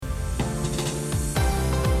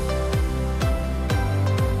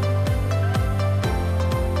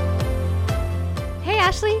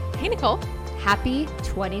Ashley. Hey, Nicole. Happy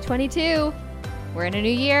 2022. We're in a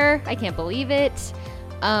new year. I can't believe it.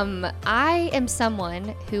 I am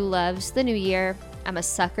someone who loves the new year. I'm a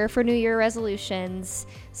sucker for New Year resolutions,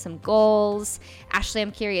 some goals. Ashley,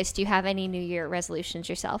 I'm curious, do you have any New Year resolutions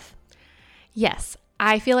yourself? Yes,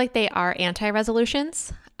 I feel like they are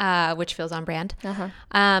anti-resolutions, which feels on brand.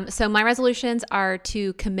 So my resolutions are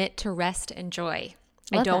to commit to rest and joy.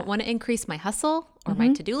 I don't want to increase my hustle or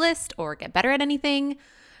my to-do list or get better at anything.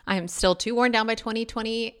 I am still too worn down by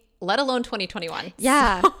 2020, let alone 2021.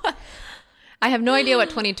 Yeah. So I have no idea what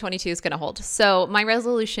 2022 is going to hold. So my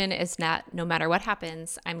resolution is that no matter what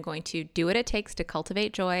happens, I'm going to do what it takes to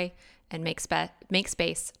cultivate joy and make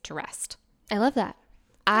space to rest. I love that.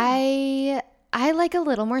 I like a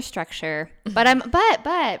little more structure, but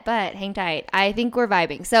hang tight. I think we're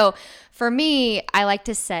vibing. So for me, I like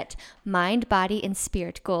to set mind, body, and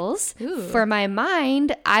spirit goals. Ooh. For my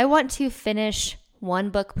mind, I want to finish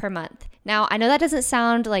one book per month. Now, I know that doesn't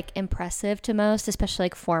sound like impressive to most, especially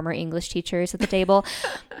like former English teachers at the table,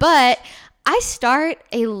 but I start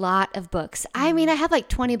a lot of books. I mean, I have like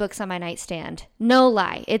 20 books on my nightstand. No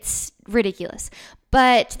lie. It's ridiculous.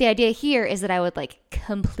 But the idea here is that I would like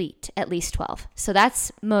complete at least 12. So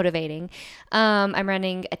that's motivating. I'm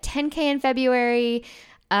running a 10K in February.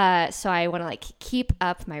 So I want to like keep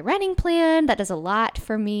up my running plan. That does a lot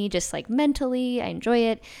for me, just like mentally. I enjoy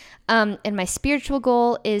it. And my spiritual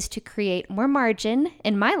goal is to create more margin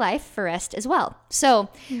in my life for rest as well. So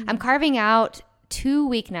I'm carving out 2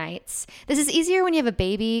 weeknights. This is easier when you have a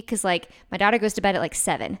baby because like my daughter goes to bed at like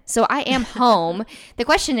 7. So I am home. The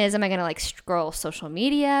question is, am I going to like scroll social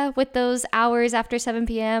media with those hours after 7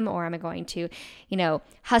 p.m. or am I going to,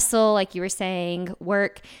 hustle, like you were saying,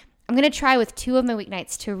 work? I'm going to try with 2 of my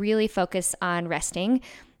weeknights to really focus on resting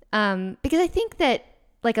because I think that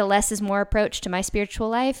like a less is more approach to my spiritual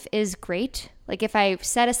life is great. Like if I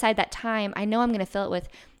set aside that time, I know I'm going to fill it with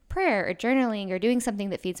prayer or journaling or doing something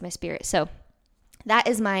that feeds my spirit. So that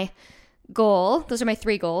is my goal. Those are my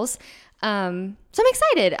 3 goals. So I'm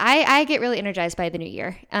excited. I get really energized by the new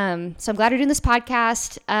year. So I'm glad we're doing this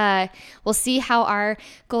podcast. We'll see how our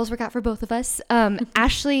goals work out for both of us.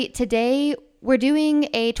 Ashley, today we're doing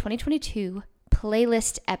a 2022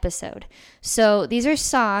 playlist episode. So these are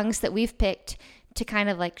songs that we've picked to kind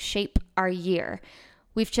of like shape our year.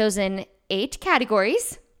 We've chosen 8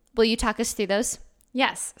 categories. Will you talk us through those?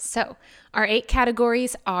 Yes. So our 8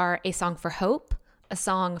 categories are a song for hope, a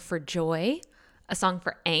song for joy, a song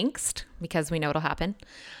for angst, because we know it'll happen,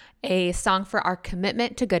 a song for our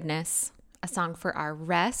commitment to goodness, a song for our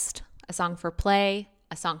rest, a song for play,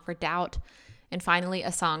 a song for doubt, and finally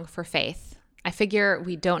a song for faith. I figure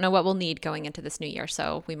we don't know what we'll need going into this new year,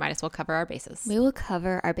 so we might as well cover our bases. We will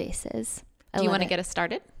cover our bases. Do you want to get us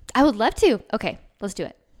started? I would love to. Okay, let's do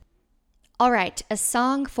it. All right, a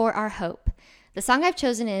song for our hope. The song I've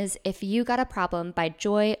chosen is If You Got a Problem by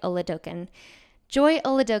Joy Oladokun. Joy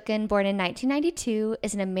Oladokun, born in 1992,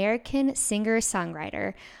 is an American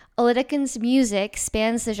singer-songwriter. Oladokun's music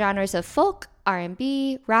spans the genres of folk,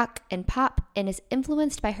 R&B, rock, and pop, and is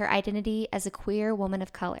influenced by her identity as a queer woman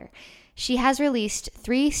of color. She has released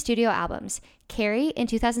 3 studio albums, Carrie in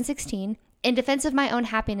 2016, In Defense of My Own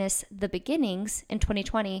Happiness, The Beginnings in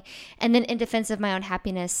 2020, and then In Defense of My Own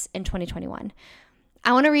Happiness in 2021.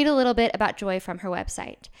 I want to read a little bit about Joy from her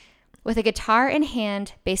website. With a guitar in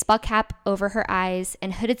hand, baseball cap over her eyes,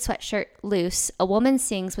 and hooded sweatshirt loose, a woman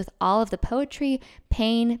sings with all of the poetry,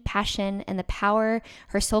 pain, passion, and the power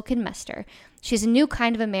her soul can muster. She's a new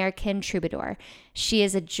kind of American troubadour. She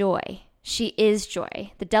is a joy. She is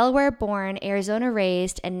Joy, the Delaware-born,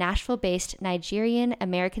 Arizona-raised, and Nashville-based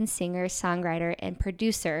Nigerian-American singer, songwriter, and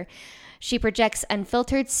producer. She projects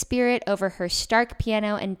unfiltered spirit over her stark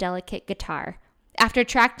piano and delicate guitar. After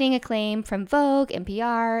attracting acclaim from Vogue,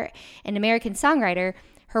 NPR, and American Songwriter,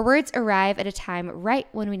 her words arrive at a time right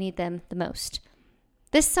when we need them the most.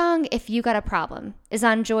 This song, If You Got a Problem, is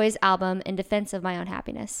on Joy's album In Defense of My Own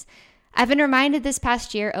Happiness. I've been reminded this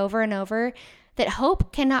past year over and over that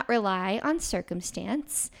hope cannot rely on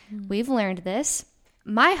circumstance. We've learned this.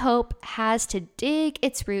 My hope has to dig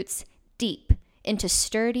its roots deep into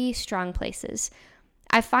sturdy, strong places.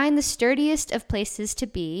 I find the sturdiest of places to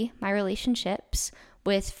be my relationships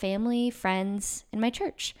with family, friends, and my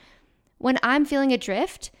church. When I'm feeling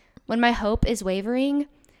adrift, when my hope is wavering,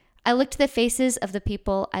 I look to the faces of the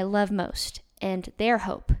people I love most, and their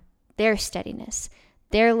hope, their steadiness,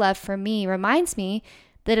 their love for me reminds me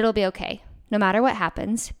that it'll be okay, no matter what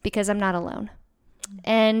happens, because I'm not alone.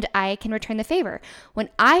 And I can return the favor. When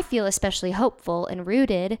I feel especially hopeful and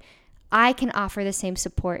rooted, I can offer the same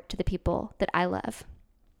support to the people that I love.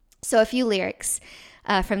 So a few lyrics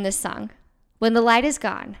from this song. When the light is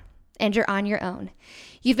gone and you're on your own,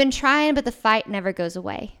 you've been trying, but the fight never goes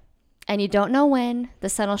away. And you don't know when the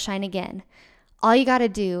sun will shine again. All you got to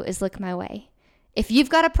do is look my way. If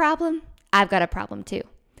you've got a problem, I've got a problem too.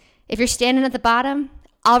 If you're standing at the bottom,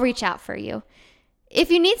 I'll reach out for you.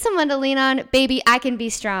 If you need someone to lean on, baby, I can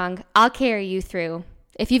be strong. I'll carry you through.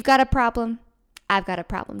 If you've got a problem, I've got a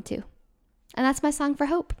problem too. And that's my song for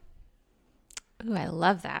hope. Ooh, I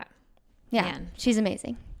love that. Yeah, Man. she's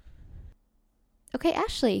amazing. Okay,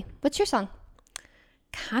 Ashley, what's your song?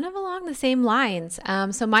 Kind of along the same lines.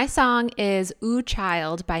 So my song is Ooh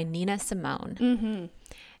Child by Nina Simone. Mm-hmm.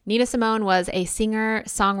 Nina Simone was a singer,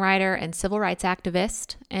 songwriter, and civil rights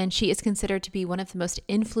activist, and she is considered to be one of the most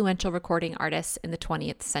influential recording artists in the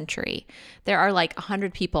 20th century. There are like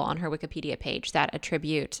 100 people on her Wikipedia page that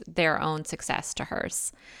attribute their own success to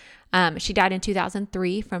hers. She died in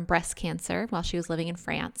 2003 from breast cancer while she was living in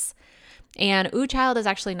France. And Ooh Child is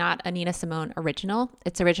actually not a Nina Simone original.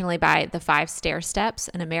 It's originally by the Five Stairsteps,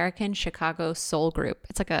 an American Chicago soul group.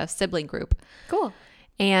 It's like a sibling group. Cool.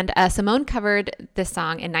 And Simone covered this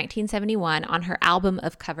song in 1971 on her album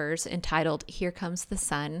of covers entitled Here Comes the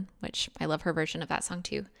Sun, which I love her version of that song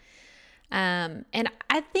too. And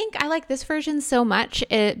I think I like this version so much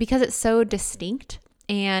because it's so distinct,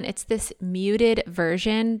 and it's this muted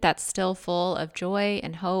version that's still full of joy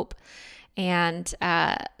and hope. And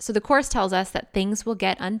so the chorus tells us that things will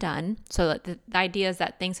get undone. So that the idea is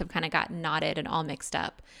that things have kind of gotten knotted and all mixed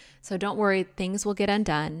up. So don't worry, things will get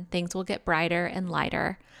undone. Things will get brighter and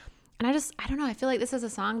lighter. And I don't know, I feel like this is a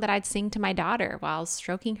song that I'd sing to my daughter while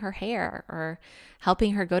stroking her hair or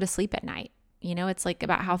helping her go to sleep at night. You know, it's like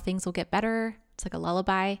about how things will get better. It's like a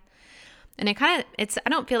lullaby. And I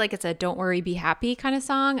don't feel like it's a don't worry, be happy kind of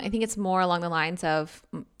song. I think it's more along the lines of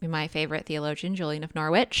my favorite theologian, Julian of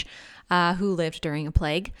Norwich, who lived during a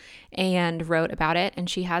plague and wrote about it. And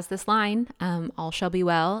she has this line, all shall be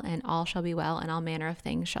well, and all shall be well, and all manner of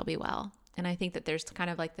things shall be well. And I think that there's kind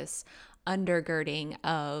of like this undergirding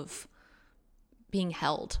of being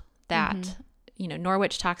held that,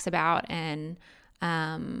 Norwich talks about, and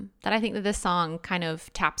that I think that this song kind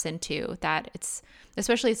of taps into, that it's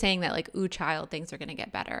especially saying that like, ooh, child, things are going to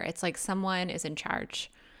get better. It's like someone is in charge.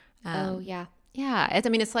 Oh, yeah. Yeah.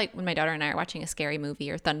 It's like when my daughter and I are watching a scary movie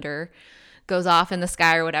or thunder goes off in the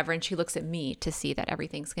sky or whatever, and she looks at me to see that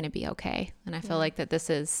everything's going to be okay. And I feel like that this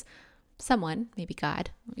is someone, maybe God,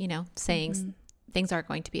 saying things are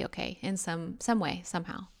going to be okay in some way,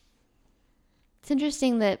 somehow. It's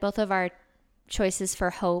interesting that both of our choices for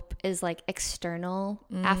hope is like external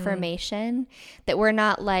affirmation, that we're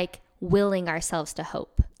not like willing ourselves to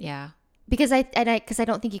hope. Yeah. Because I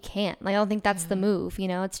don't think you can. Like, I don't think that's the move,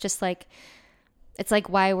 It's just like, it's like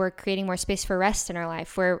why we're creating more space for rest in our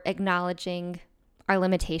life. We're acknowledging our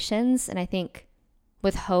limitations. And I think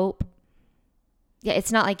with hope,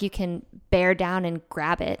 it's not like you can bear down and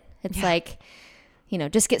grab it. It's like,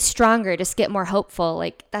 just get stronger, just get more hopeful.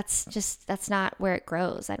 Like that's not where it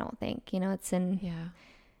grows, I don't think.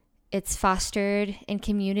 It's fostered in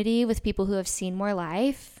community with people who have seen more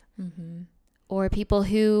life, or people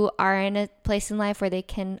who are in a place in life where they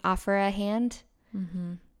can offer a hand.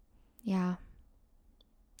 Yeah.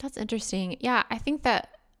 That's interesting. Yeah. I think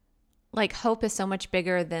that like hope is so much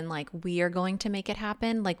bigger than like we are going to make it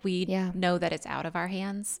happen. Like we know that it's out of our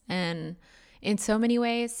hands. And in so many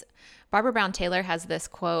ways, Barbara Brown Taylor has this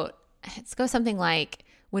quote. It goes something like,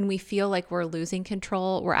 when we feel like we're losing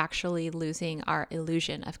control, we're actually losing our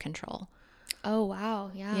illusion of control. Oh,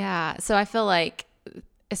 wow. Yeah. Yeah. So I feel like,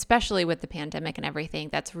 especially with the pandemic and everything,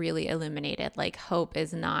 that's really illuminated. Like hope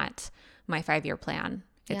is not my 5-year plan.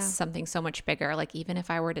 It's something so much bigger. Like even if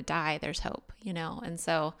I were to die, there's hope, And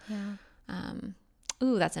so,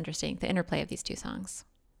 that's interesting. The interplay of these two songs.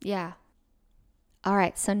 Yeah. All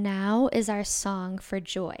right. So now is our song for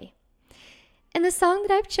joy. And the song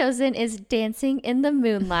that I've chosen is Dancing in the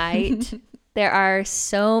Moonlight. There are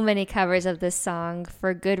so many covers of this song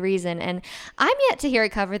for good reason. And I'm yet to hear a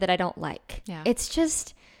cover that I don't like. Yeah.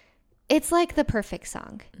 It's like the perfect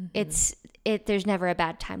song. There's never a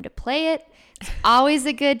bad time to play it. It's always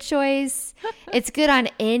a good choice. It's good on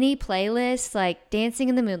any playlist, like Dancing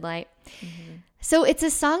in the Moonlight. So it's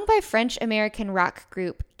a song by French-American rock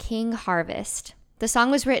group King Harvest. The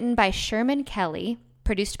song was written by Sherman Kelly,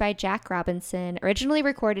 produced by Jack Robinson, originally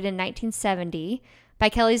recorded in 1970 by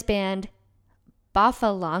Kelly's band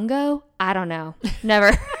Bafalongo. I don't know.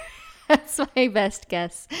 Never. That's my best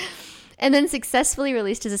guess. And then successfully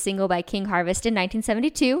released as a single by King Harvest in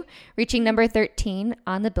 1972, reaching number 13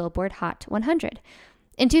 on the Billboard Hot 100.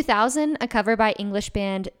 In 2000, a cover by English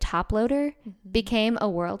band Toploader became a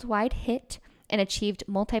worldwide hit and achieved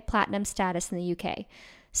multi-platinum status in the UK.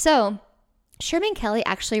 So Sherman Kelly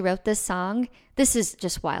actually wrote this song. This is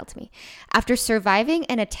just wild to me. After surviving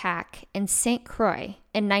an attack in St. Croix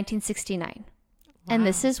in 1969. Wow. And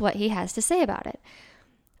this is what he has to say about it.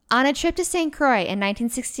 On a trip to St. Croix in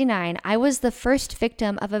 1969, I was the first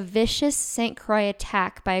victim of a vicious St. Croix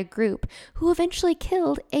attack by a group who eventually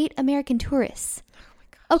killed 8 American tourists. Oh my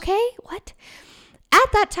gosh. Okay, what?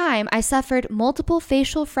 At that time, I suffered multiple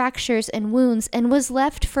facial fractures and wounds and was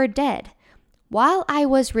left for dead. While I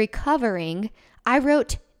was recovering, I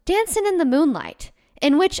wrote Dancing in the Moonlight,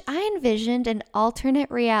 in which I envisioned an alternate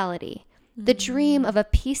reality, the dream of a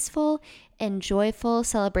peaceful and joyful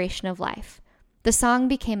celebration of life. The song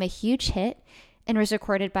became a huge hit and was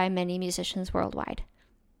recorded by many musicians worldwide.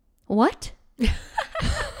 What? I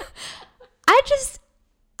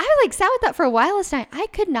sat with that for a while last night. I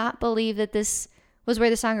could not believe that this was where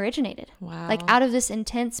the song originated. Wow. Like out of this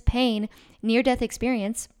intense pain, near-death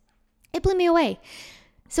experience, it blew me away.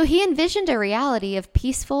 So he envisioned a reality of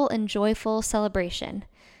peaceful and joyful celebration.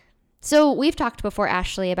 So we've talked before,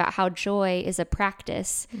 Ashley, about how joy is a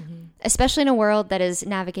practice, especially in a world that is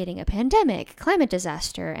navigating a pandemic, climate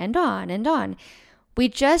disaster, and on and on. We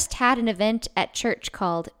just had an event at church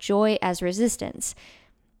called Joy as Resistance.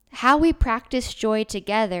 How we practice joy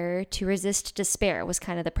together to resist despair was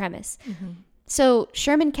kind of the premise. So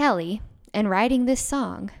Sherman Kelly, in writing this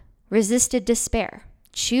song, resisted despair,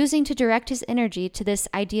 choosing to direct his energy to this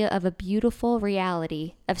idea of a beautiful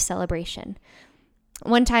reality of celebration.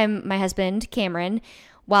 One time, my husband, Cameron,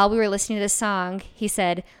 while we were listening to this song, he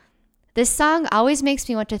said, "This song always makes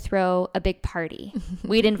me want to throw a big party.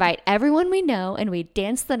 We'd invite everyone we know and we'd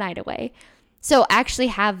dance the night away." So I actually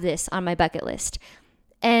have this on my bucket list.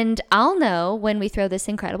 And I'll know when we throw this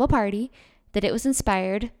incredible party that it was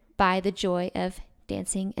inspired by the joy of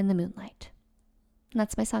dancing in the moonlight. And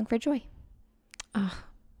that's my song for joy. Oh,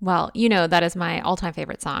 well, you know, that is my all-time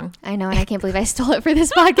favorite song. I know, and I can't believe I stole it for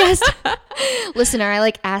this podcast. Listener,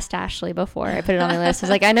 I asked Ashley before I put it on my list. I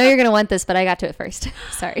was like, I know you're going to want this, but I got to it first.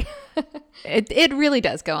 Sorry. It really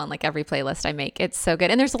does go on every playlist I make. It's so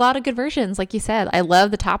good. And there's a lot of good versions. Like you said, I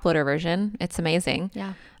love the top loader version. It's amazing.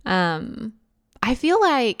 Yeah. I feel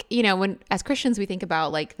like, when as Christians, we think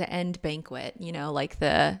about the end banquet,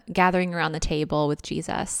 the gathering around the table with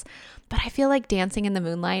Jesus. But I feel like dancing in the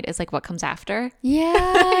moonlight is what comes after. Yeah,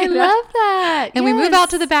 I love that. And we move out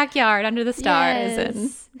to the backyard under the stars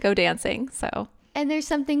and go dancing. So, and there's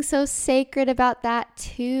something so sacred about that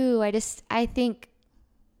too. I think,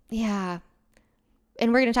 yeah.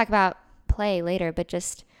 And we're going to talk about play later, but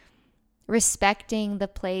just respecting the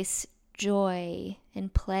place joy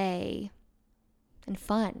and play and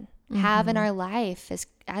fun have in our life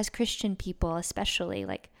as Christian people, especially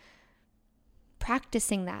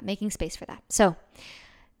practicing that, making space for that. So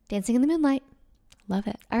dancing in the moonlight. Love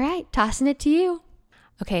it. All right. Tossing it to you.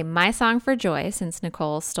 Okay. My song for joy, since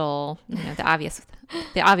Nicole stole the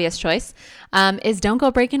obvious choice, is Don't Go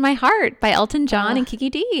Breaking My Heart by Elton John and Kiki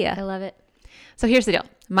D. I love it. So here's the deal.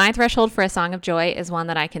 My threshold for a song of joy is one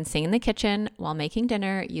that I can sing in the kitchen while making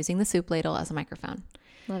dinner using the soup ladle as a microphone.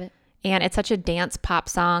 Love it. And it's such a dance pop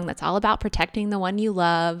song that's all about protecting the one you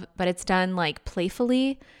love, but it's done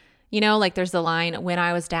playfully. There's the line, "When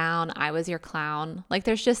I was down, I was your clown."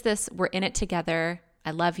 There's just this, we're in it together.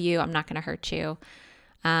 I love you. I'm not going to hurt you.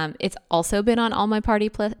 It's also been on all my party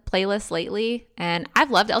playlists lately. And I've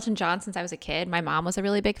loved Elton John since I was a kid. My mom was a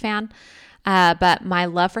really big fan. But my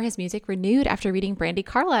love for his music renewed after reading Brandi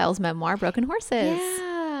Carlile's memoir, Broken Horses.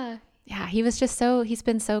 Yeah, he's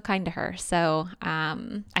been so kind to her. So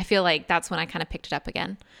I feel like that's when I kind of picked it up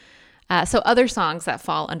again. So other songs that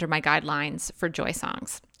fall under my guidelines for joy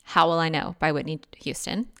songs. How Will I Know by Whitney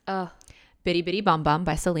Houston. Oh. Bitty Bitty Bum Bum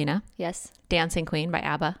by Selena. Yes. Dancing Queen by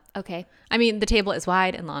ABBA. Okay. I mean, the table is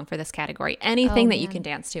wide and long for this category. Anything that you can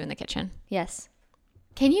dance to in the kitchen. Yes.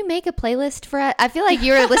 Can you make a playlist for it? I feel like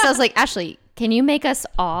you were listening. I was like, Ashley, can you make us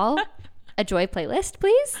all a joy playlist,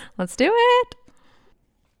 please? Let's do it.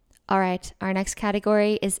 All right. Our next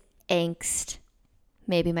category is angst.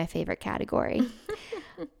 Maybe my favorite category.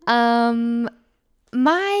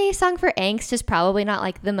 My song for angst is probably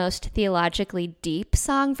not the most theologically deep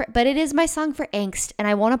song, but it is my song for angst, and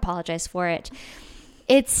I won't apologize for it.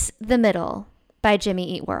 It's The Middle by Jimmy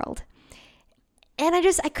Eat World. And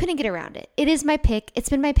I couldn't get around it. It is my pick. It's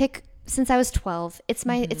been my pick since I was 12. It's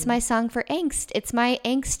my song for angst. It's my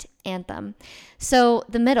angst anthem. So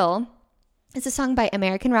The Middle It's a song by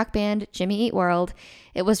American rock band Jimmy Eat World.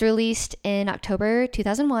 It was released in October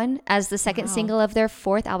 2001 as the second single of their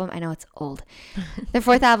fourth album. I know it's old. Their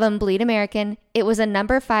fourth album, Bleed American. It was a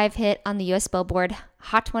number 5 hit on the US Billboard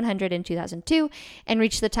Hot 100 in 2002 and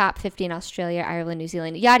reached the top 50 in Australia, Ireland, New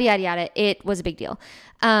Zealand, yada, yada, yada. It was a big deal.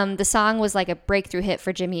 The song was like a breakthrough hit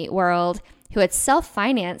for Jimmy Eat World, who had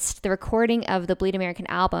self-financed the recording of the Bleed American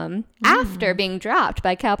album after being dropped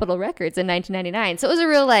by Capitol Records in 1999. So it was a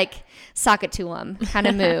real like sock it to them kind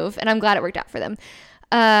of move, and I'm glad it worked out for them.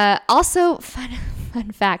 Also,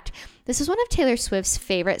 fun fact, this was one of Taylor Swift's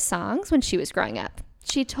favorite songs when she was growing up.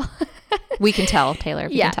 She told... We can tell, Taylor.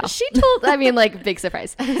 We can tell. She told... I mean, like, big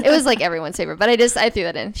surprise. It was like everyone's favorite, but I threw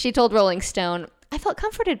that in. She told Rolling Stone, I felt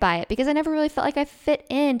comforted by it because I never really felt like I fit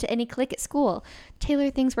into any clique at school. Taylor,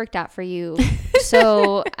 things worked out for you.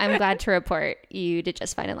 So I'm glad to report you did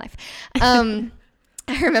just fine in life. I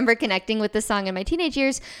remember connecting with this song in my teenage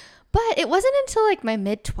years, but it wasn't until like my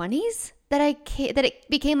mid-20s that it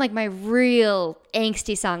became like my real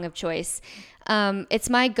angsty song of choice. It's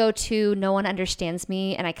my go-to, No One Understands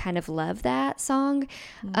Me, and I kind of love that song.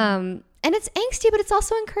 And it's angsty, but it's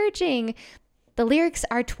also encouraging. The lyrics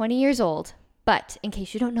are 20 years old, but in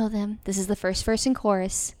case you don't know them, this is the first verse and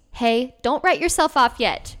chorus. Hey, don't write yourself off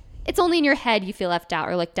yet. It's only in your head you feel left out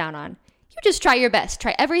or looked down on. You just try your best.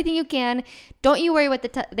 Try everything you can. Don't you worry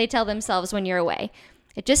what they tell themselves when you're away.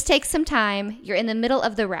 It just takes some time. You're in the middle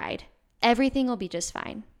of the ride. Everything will be just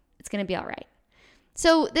fine. It's going to be all right.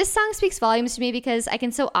 So this song speaks volumes to me because I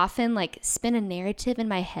can so often like spin a narrative in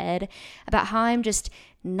my head about how I'm just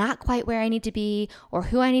not quite where I need to be or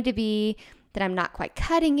who I need to be, that I'm not quite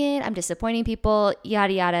cutting it, I'm disappointing people,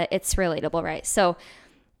 yada, yada. It's relatable, right? So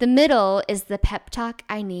the middle is the pep talk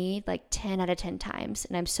I need like 10 out of 10 times,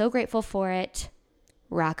 and I'm so grateful for it.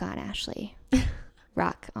 Rock on, Ashley.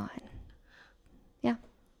 Rock on. Yeah.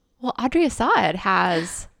 Well, Audrey Assad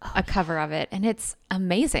has a cover of it, and it's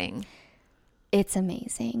amazing. It's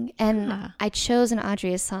amazing. And I chose an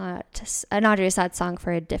Audrey Assad song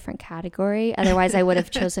for a different category. Otherwise, I would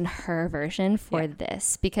have chosen her version for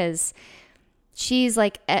this because she's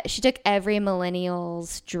like, she took every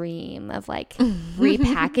millennial's dream of like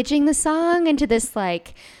repackaging the song into this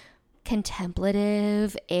like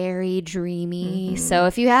contemplative, airy, dreamy. So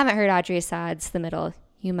if you haven't heard Audrey Assad's The Middle,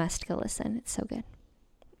 you must go listen. It's so good.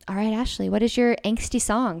 All right, Ashley, what is your angsty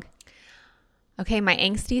song? Okay, my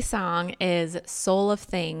angsty song is Soul of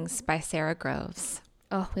Things by Sarah Groves.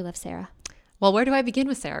 Oh, we love Sarah. Well, where do I begin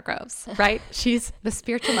with Sarah Groves, right? She's the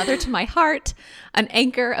spiritual mother to my heart, an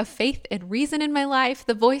anchor of faith and reason in my life,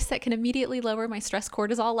 the voice that can immediately lower my stress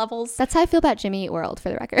cortisol levels. That's how I feel about Jimmy Eat World, for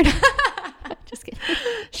the record. Just kidding.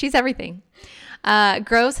 She's everything.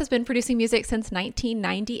 Groves has been producing music since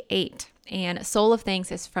 1998, and Soul of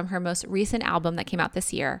Things is from her most recent album that came out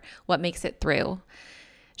this year, What Makes It Through.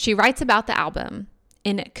 She writes about the album.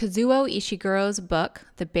 In Kazuo Ishiguro's book,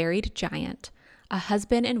 The Buried Giant, a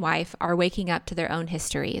husband and wife are waking up to their own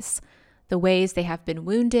histories, the ways they have been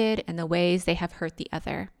wounded and the ways they have hurt the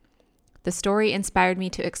other. The story inspired me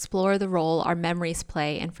to explore the role our memories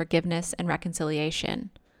play in forgiveness and reconciliation.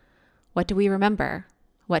 What do we remember?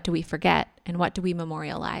 What do we forget? And what do we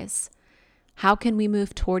memorialize? How can we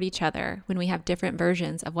move toward each other when we have different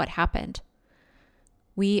versions of what happened?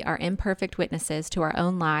 We are imperfect witnesses to our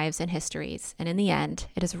own lives and histories, and in the end,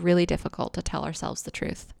 it is really difficult to tell ourselves the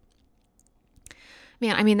truth.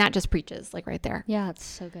 Man, I mean, that just preaches, like right there. Yeah, it's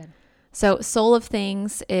so good. So Soul of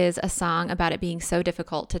Things is a song about it being so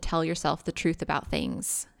difficult to tell yourself the truth about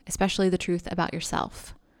things, especially the truth about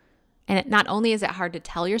yourself. And not only is it hard to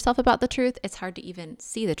tell yourself about the truth, it's hard to even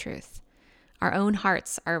see the truth. Our own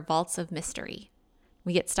hearts are vaults of mystery.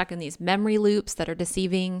 We get stuck in these memory loops that are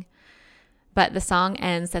deceiving. But the song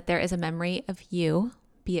ends that there is a memory of you,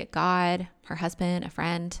 be it God, her husband, a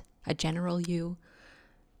friend, a general you,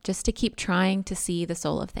 just to keep trying to see the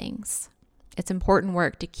soul of things. It's important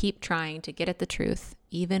work to keep trying to get at the truth,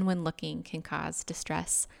 even when looking can cause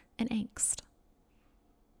distress and angst.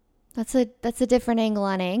 That's a different angle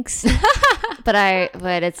on angst, but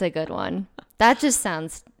it's a good one. That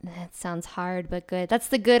sounds hard, but good. That's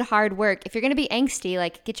the good, hard work. If you're going to be angsty,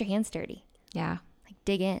 like get your hands dirty. Yeah. Like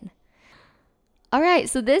dig in. All right,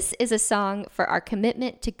 so this is a song for our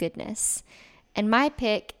commitment to goodness. And my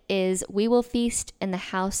pick is We Will Feast in the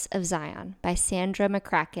House of Zion by Sandra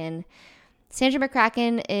McCracken. Sandra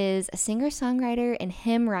McCracken is a singer-songwriter and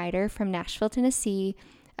hymn writer from Nashville, Tennessee,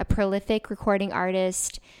 a prolific recording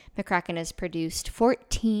artist. McCracken has produced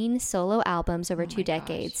 14 solo albums over 2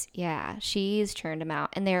 decades. Yeah, she's churned them out,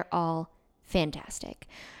 and they're all fantastic.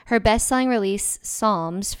 Her best-selling release,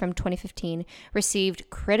 Psalms from 2015, received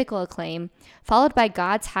critical acclaim, followed by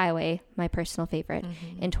God's Highway, my personal favorite,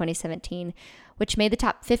 in 2017, which made the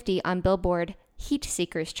top 50 on Billboard Heat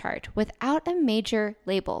Seekers chart without a major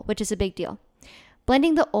label, which is a big deal.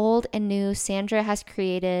 Blending the old and new, Sandra has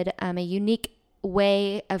created a unique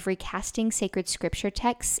way of recasting sacred scripture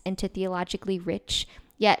texts into theologically rich,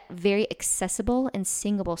 yet very accessible and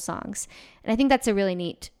singable songs. And I think that's a really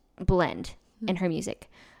neat blend in her music.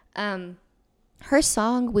 Her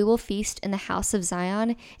song, We Will Feast in the House of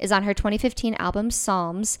Zion, is on her 2015 album,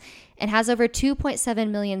 Psalms, and has over 2.7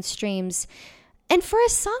 million streams. And for a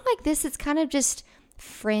song like this, it's kind of just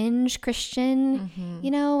fringe Christian,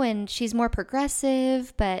 you know, and she's more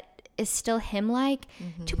progressive, but is still hymn-like.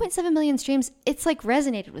 2.7 million streams, it's like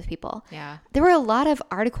resonated with people. Yeah. There were a lot of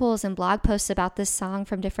articles and blog posts about this song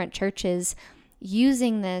from different churches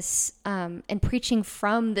using this and preaching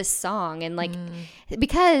from this song, and like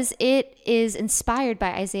because it is inspired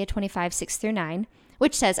by Isaiah 25, 6-9,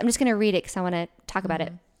 which says, I'm just going to read it because I want to talk about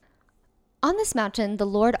it. On this mountain, the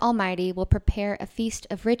Lord Almighty will prepare a feast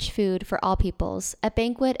of rich food for all peoples, a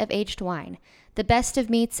banquet of aged wine, the best of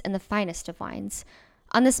meats and the finest of wines.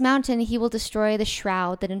 On this mountain, he will destroy the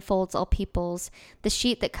shroud that enfolds all peoples, the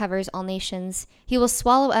sheet that covers all nations. He will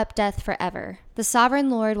swallow up death forever. The sovereign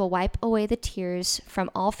Lord will wipe away the tears from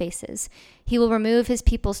all faces. He will remove his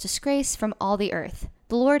people's disgrace from all the earth.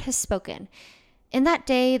 The Lord has spoken. In that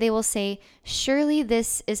day, they will say, surely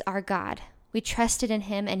this is our God. We trusted in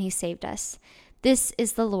him and he saved us. This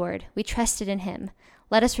is the Lord. We trusted in him.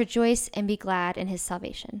 Let us rejoice and be glad in his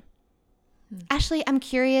salvation. Ashley, I'm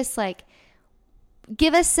curious, like,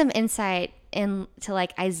 give us some insight into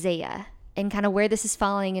like Isaiah and kind of where this is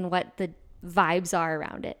falling and what the vibes are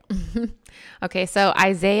around it. Okay, so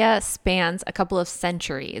Isaiah spans a couple of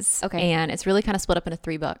centuries. Okay. And it's really kind of split up into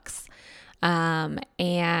 3 books.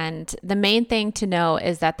 And the main thing to know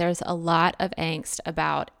is that there's a lot of angst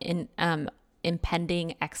about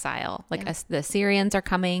impending exile. Like the Assyrians are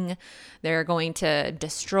coming, they're going to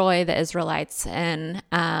destroy the Israelites. And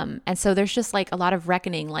so there's just like a lot of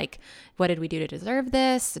reckoning, like, what did we do to deserve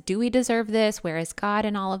this? Do we deserve this? Where is God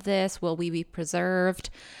in all of this? Will we be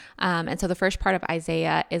preserved? And so the first part of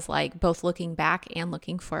Isaiah is like both looking back and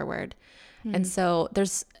looking forward. And so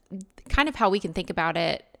there's kind of how we can think about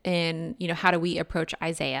it in, you know, how do we approach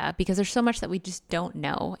Isaiah? Because there's so much that we just don't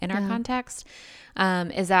know in our context,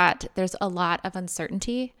 is that there's a lot of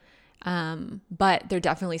uncertainty, but they're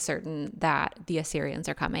definitely certain that the Assyrians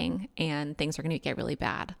are coming and things are going to get really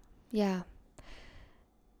bad. Yeah.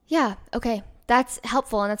 Yeah. Okay. That's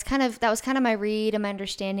helpful. And that was kind of my read and my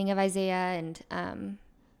understanding of Isaiah. And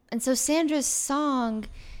so Sandra's song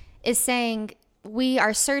is saying we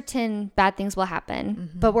are certain bad things will happen,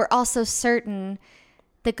 but we're also certain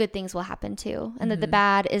that good things will happen too, and that the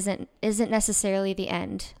bad isn't necessarily the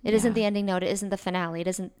end. It isn't the ending note. It isn't the finale. It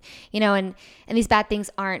isn't, you know, and these bad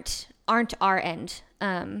things aren't our end.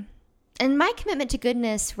 And my commitment to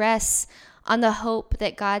goodness rests on the hope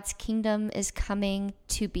that God's kingdom is coming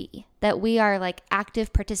to be, that we are like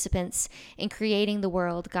active participants in creating the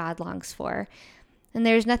world God longs for. And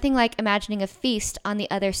there's nothing like imagining a feast on the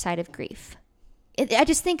other side of grief. I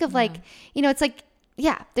just think of like, you know, it's like,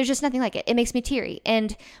 yeah, there's just nothing like it. It makes me teary.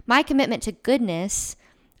 And my commitment to goodness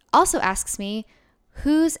also asks me,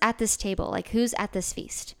 who's at this table? Like, who's at this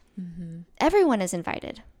feast? Everyone is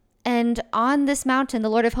invited. And on this mountain, the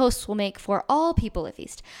Lord of hosts will make for all people a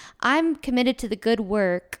feast. I'm committed to the good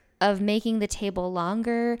work of making the table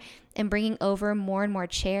longer and bringing over more and more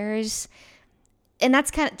chairs. And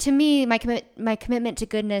that's kind of, to me, my commitment to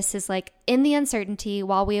goodness is like, in the uncertainty,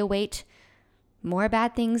 while we await more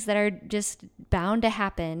bad things that are just bound to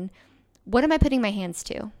happen, what am I putting my hands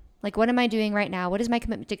to? Like, what am I doing right now? What is my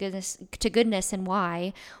commitment to goodness, and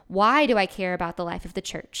why? Why do I care about the life of the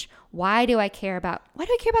church? Why do I care about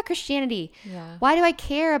Christianity? Yeah. Why do I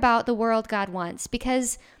care about the world God wants?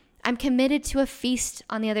 Because I'm committed to a feast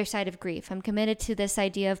on the other side of grief. I'm committed to this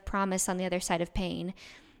idea of promise on the other side of pain.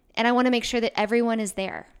 And I want to make sure that everyone is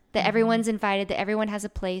there, that everyone's invited, that everyone has a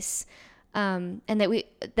place, and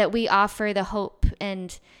that we offer the hope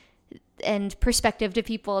and perspective to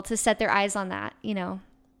people to set their eyes on that, you know,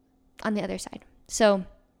 on the other side. So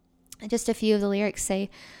just a few of the lyrics say,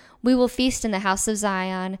 we will feast in the house of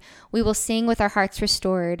Zion. We will sing with our hearts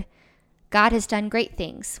restored. God has done great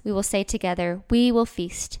things. We will say together, we will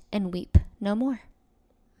feast and weep no more.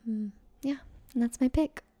 Yeah. And that's my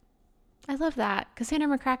pick. I love that. Because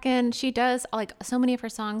Sandra McCracken, she does, like, so many of her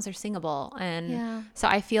songs are singable. And so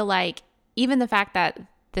I feel like even the fact that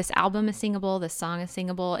this album is singable, this song is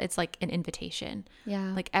singable. It's like an invitation.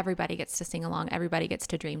 Yeah. Like everybody gets to sing along. Everybody gets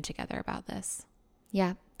to dream together about this.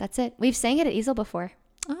 Yeah, that's it. We've sang it at Easel before.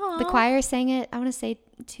 Oh, The choir sang it, I want to say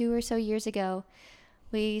 2 or so years ago.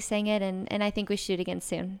 We sang it, and I think we should do it again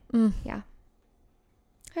soon. Yeah.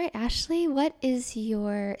 All right, Ashley, what is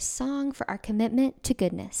your song for our commitment to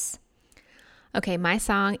goodness? Okay, my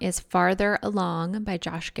song is Farther Along by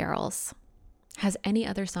Josh Garrels. Has any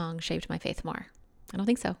other song shaped my faith more? I don't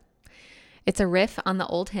think so. It's a riff on the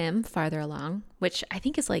old hymn, Farther Along, which I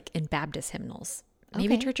think is like in Baptist hymnals.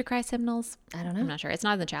 Maybe Okay. Church of Christ hymnals. I don't know. I'm not sure. It's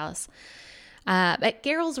not in the chalice. But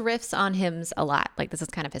Garrels riffs on hymns a lot. Like this is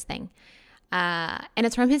kind of his thing. And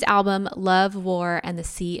it's from his album Love, War, and the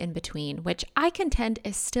Sea in Between, which I contend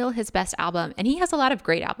is still his best album. And he has a lot of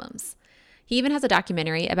great albums. He even has a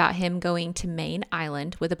documentary about him going to Maine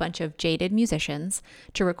Island with a bunch of jaded musicians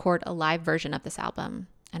to record a live version of this album.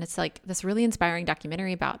 And it's like this really inspiring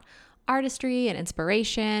documentary about artistry and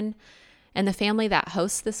inspiration. And the family that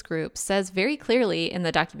hosts this group says very clearly in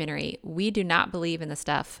the documentary, we do not believe in the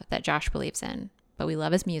stuff that Josh believes in, but we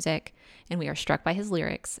love his music and we are struck by his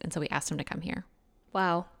lyrics. And so we asked him to come here.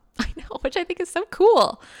 Wow. I know, which I think is so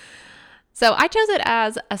cool. So I chose it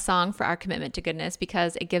as a song for our commitment to goodness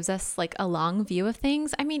because it gives us like a long view of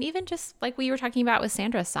things. I mean, even just like we were talking about with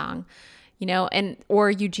Sandra's song, you know, or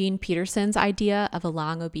Eugene Peterson's idea of a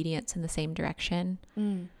long obedience in the same direction.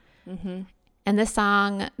 Mm-hmm. And this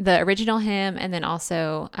song, the original hymn, and then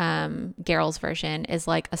also Garrels' version is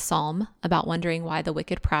like a psalm about wondering why the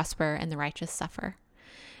wicked prosper and the righteous suffer.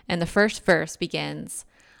 And the first verse begins,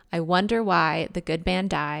 I wonder why the good man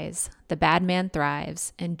dies, the bad man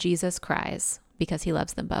thrives, and Jesus cries because he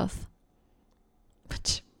loves them both.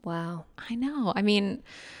 Which, Wow. I know. I mean,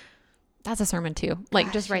 that's a sermon too. Like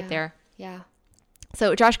Gosh, just right yeah. there. Yeah.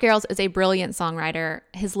 So Josh Garrels is a brilliant songwriter.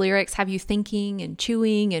 His lyrics have you thinking and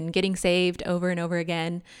chewing and getting saved over and over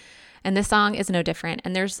again. And this song is no different.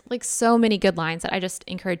 And there's like so many good lines that I just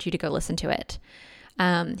encourage you to go listen to it.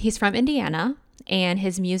 He's from Indiana, and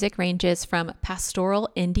his music ranges from pastoral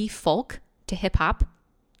indie folk to hip hop.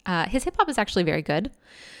 His hip hop is actually very good.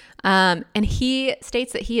 And he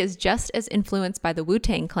states that he is just as influenced by the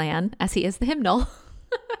Wu-Tang Clan as he is the hymnal.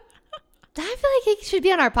 I feel like he should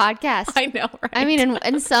be on our podcast. I know, right? I mean,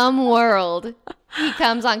 in some world, he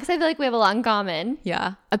comes on because I feel like we have a lot in common.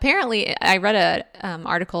 Yeah. Apparently, I read a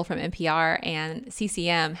article from NPR, and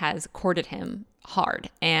CCM has courted him hard,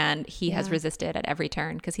 and he has resisted at every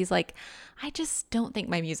turn because he's like, I just don't think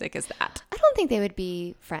my music is that. I don't think they would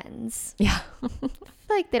be friends. Yeah. I feel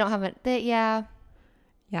like they don't have Yeah.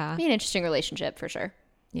 be an interesting relationship for sure.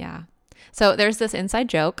 Yeah. So there's this inside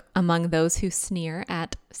joke among those who sneer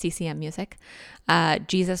at CCM music.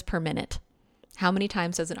 Jesus per minute. How many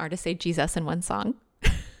times does an artist say Jesus in one song?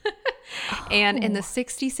 And in the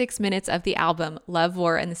 66 minutes of the album, Love,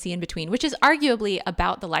 War, and the Sea in Between, which is arguably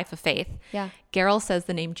about the life of faith, Garrels says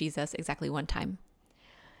the name Jesus exactly one time.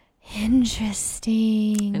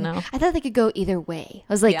 Interesting. I know. I thought they could go either way.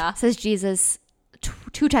 I was like, Yeah. it says Jesus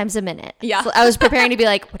 2 times a minute. Yeah. So I was preparing to be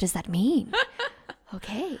like, what does that mean?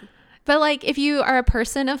 Okay. But like, if you are a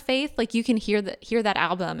person of faith, like you can hear that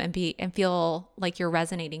album and feel like you're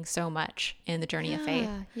resonating so much in the journey of faith.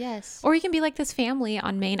 Yes. Or you can be like this family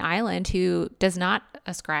on Maine Island who does not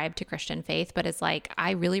ascribe to Christian faith, but is like,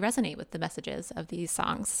 I really resonate with the messages of these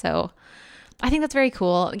songs. So I think that's very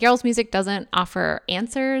cool. Garrels' music doesn't offer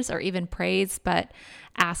answers or even praise, but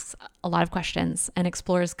asks a lot of questions and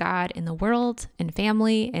explores God in the world, in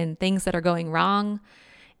family, and things that are going wrong.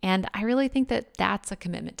 And I really think that that's a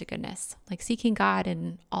commitment to goodness, like seeking God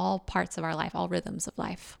in all parts of our life, all rhythms of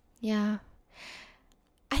life. Yeah.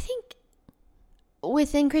 I think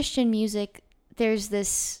within Christian music, there's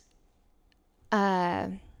this,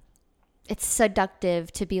 it's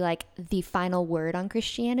seductive to be like the final word on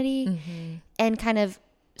Christianity and kind of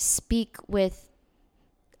speak with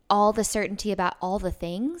all the certainty about all the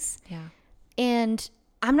things. Yeah. And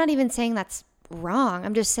I'm not even saying that's wrong.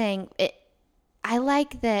 I'm just saying I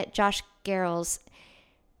like that Josh Garrels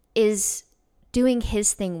is doing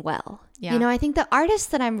his thing well. Yeah. You know, I think the artists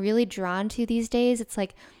that I'm really drawn to these days, it's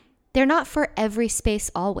like they're not for every space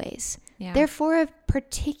always. Yeah. They're for a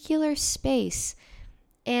particular space,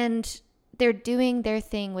 and they're doing their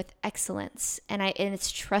thing with excellence, and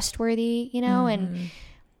it's trustworthy, you know, and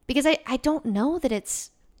because I don't know that it's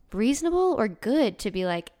reasonable or good to be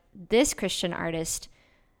like, this Christian artist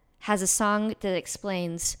has a song that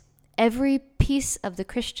explains every piece of the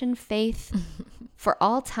Christian faith for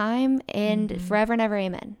all time and forever and ever,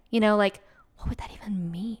 amen. You know, like, what would that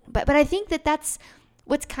even mean? But I think that that's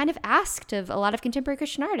what's kind of asked of a lot of contemporary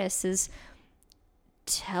Christian artists is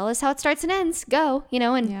tell us how it starts and ends. Go,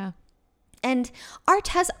 and art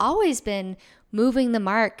has always been moving the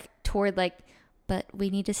mark toward like, but we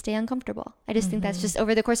need to stay uncomfortable. I just think that's just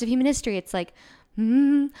over the course of human history. It's like,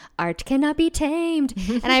 art cannot be tamed.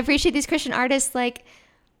 And I appreciate these Christian artists. Like,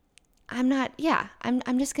 I'm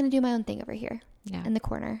just going to do my own thing over here in the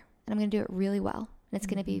corner, and I'm going to do it really well. And it's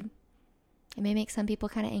going to be, it may make some people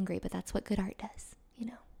kind of angry, but that's what good art does,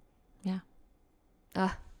 Yeah.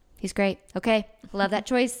 He's great. Okay. Love that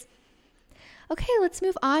choice. Okay, let's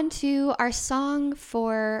move on to our song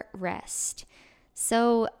for rest.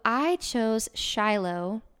 So I chose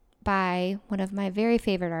Shiloh by one of my very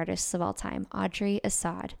favorite artists of all time, Audrey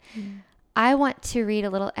Assad. I want to read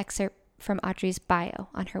a little excerpt from Audrey's bio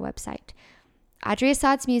on her website. Audrey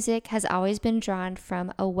Assad's music has always been drawn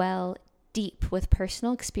from a well deep with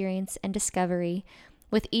personal experience and discovery.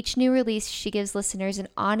 With each new release, she gives listeners an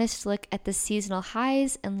honest look at the seasonal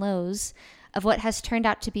highs and lows of what has turned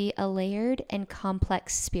out to be a layered and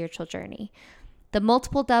complex spiritual journey. The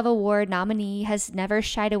multiple Dove Award nominee has never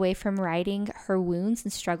shied away from writing her wounds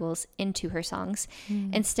and struggles into her songs.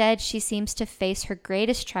 Instead, she seems to face her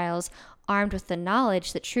greatest trials armed with the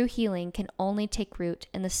knowledge that true healing can only take root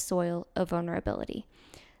in the soil of vulnerability.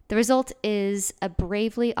 The result is a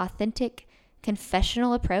bravely authentic,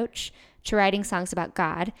 confessional approach to writing songs about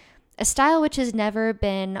God, a style which has never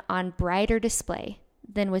been on brighter display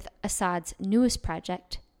than with Assad's newest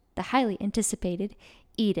project, the highly anticipated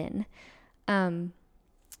Eden.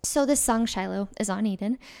 So this song, Shiloh, is on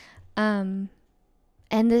Eden. And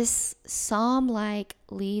this psalm-like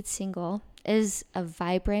lead single is a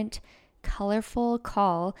vibrant, colorful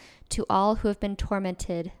call to all who have been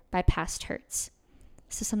tormented by past hurts.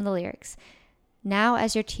 So some of the lyrics. Now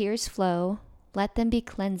as your tears flow, let them be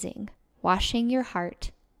cleansing, washing your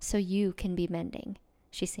heart so you can be mending,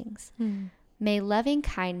 she sings. May loving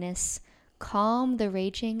kindness calm the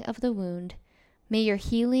raging of the wound. May your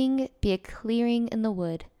healing be a clearing in the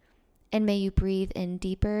wood, and may you breathe in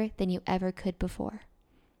deeper than you ever could before.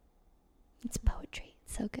 It's poetry.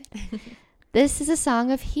 It's so good. This is a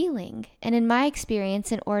song of healing, and in my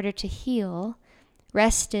experience, in order to heal,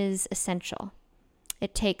 rest is essential.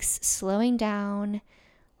 It takes slowing down,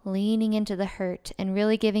 leaning into the hurt, and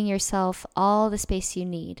really giving yourself all the space you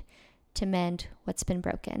need to mend what's been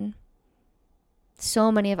broken.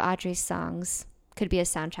 So many of Audrey's songs could be a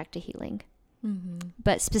soundtrack to healing.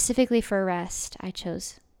 But specifically for rest, I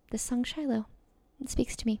chose this song, Shiloh. It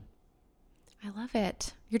speaks to me. I love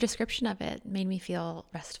it. Your description of it made me feel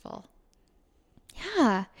restful.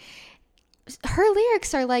 Yeah. Her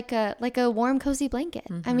lyrics are like a warm, cozy blanket.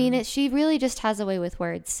 I mean, she really just has a way with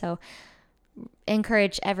words. So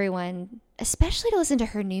encourage everyone, especially to listen to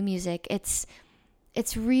her new music. It's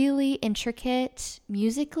really intricate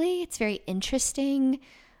musically. It's very interesting.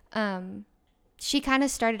 She kind of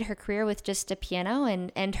started her career with just a piano,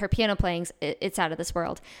 and her piano playing's it's out of this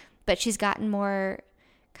world. But she's gotten more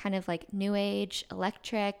kind of like new age,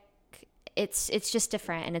 electric. It's just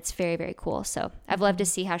different, and it's very, very cool. So I've loved to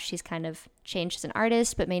see how she's kind of changed as an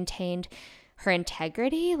artist, but maintained her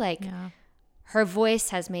integrity. Like her voice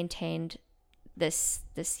has maintained this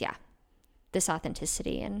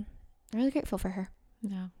authenticity, and I'm really grateful for her.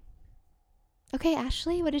 Yeah. Okay,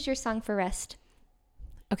 Ashley, what is your song for rest?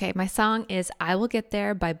 Okay, my song is I Will Get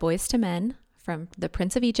There by Boyz II Men from the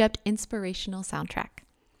Prince of Egypt inspirational soundtrack.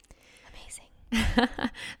 Amazing.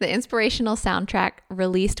 The inspirational soundtrack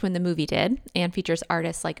released when the movie did and features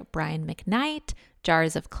artists like Brian McKnight,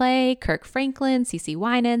 Jars of Clay, Kirk Franklin, CeCe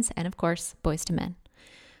Winans, and of course, Boyz II Men.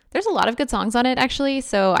 There's a lot of good songs on it, actually,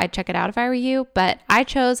 so I'd check it out if I were you, but I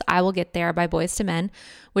chose I Will Get There by Boyz II Men,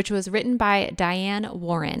 which was written by Diane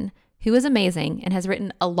Warren, who is amazing and has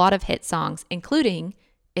written a lot of hit songs, including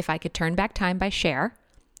If I Could Turn Back Time by Cher,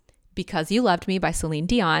 Because You Loved Me by Celine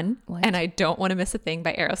Dion, and I Don't Want to Miss a Thing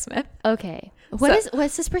by Aerosmith. Okay.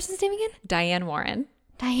 What's this person's name again? Diane Warren.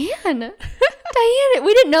 Diane. Diane,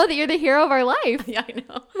 we didn't know that you're the hero of our life. Yeah, I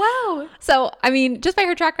know. Wow. So, I mean, just by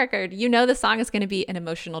her track record, you know the song is going to be an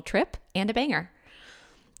emotional trip and a banger.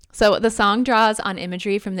 So the song draws on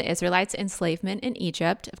imagery from the Israelites' enslavement in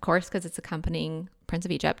Egypt, of course, because it's accompanying Prince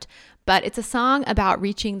of Egypt. But it's a song about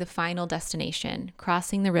reaching the final destination,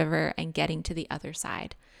 crossing the river and getting to the other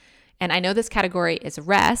side. And I know this category is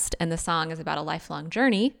rest, and the song is about a lifelong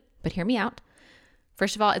journey, but hear me out.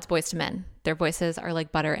 First of all, it's Boyz II Men. Their voices are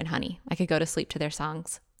like butter and honey. I could go to sleep to their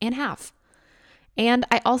songs and have. And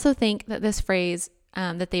I also think that this phrase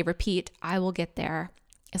that they repeat, I will get there,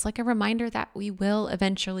 is like a reminder that we will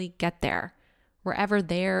eventually get there. Wherever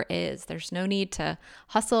there is, there's no need to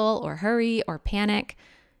hustle or hurry or panic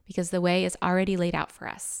because the way is already laid out for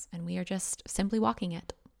us and we are just simply walking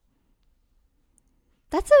it.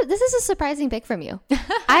 This is a surprising pick from you.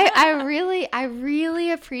 I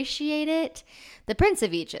really appreciate it. The Prince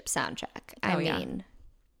of Egypt soundtrack. I mean,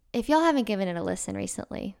 if y'all haven't given it a listen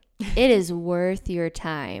recently, it is worth your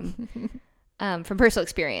time. From personal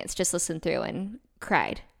experience, just listened through and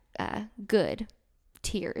cried. Good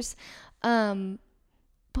tears.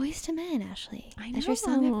 Boys to Men, Ashley. I know. As your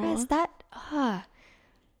song of rest. That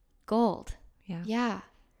gold. Yeah.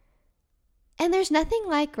 And there's nothing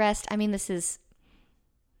like rest. I mean, this is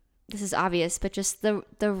obvious, but just the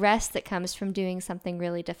rest that comes from doing something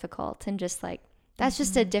really difficult, and just like that's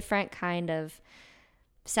just a different kind of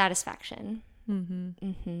satisfaction.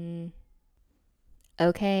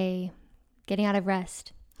 Okay, getting out of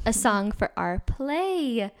rest. A song for our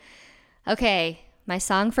play. Okay, my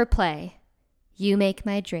song for play. You Make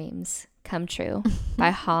My Dreams Come True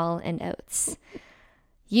by Hall & Oates.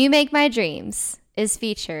 You Make My Dreams is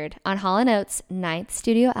featured on Hall & Oates' 9th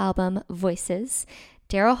studio album, Voices.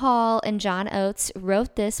 Daryl Hall and John Oates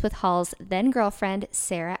wrote this with Hall's then-girlfriend,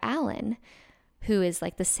 Sarah Allen, who is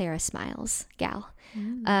like the Sarah Smiles gal.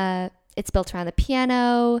 It's built around the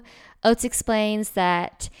piano. Oates explains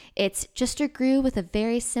that it's just a groove with a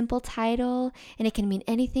very simple title, and it can mean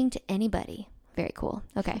anything to anybody. Very cool.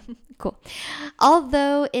 Okay, cool.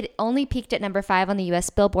 Although it only peaked at number 5 on the U.S.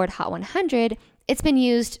 Billboard Hot 100, it's been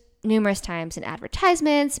used numerous times in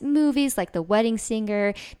advertisements, movies like The Wedding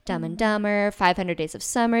Singer, Dumb and Dumber, 500 Days of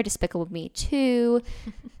Summer, Despicable Me 2,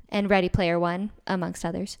 and Ready Player One, amongst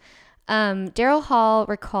others. Daryl Hall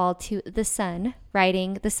recalled to The Sun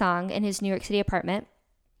writing the song in his New York City apartment.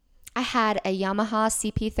 I had a Yamaha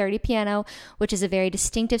CP30 piano, which is a very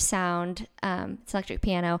distinctive sound. It's electric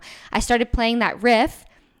piano. I started playing that riff.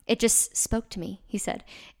 It just spoke to me, he said.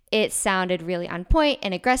 It sounded really on point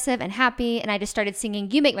and aggressive and happy, and I just started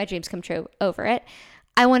singing You Make My Dreams Come True over it.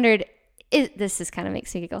 I wondered, this kind of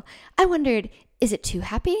makes me giggle. I wondered, is it too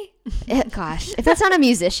happy? Gosh, if that's not a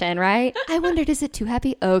musician, right? I wondered, is it too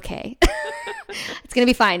happy? Okay. It's going to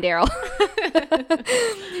be fine, Daryl.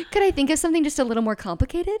 Could I think of something just a little more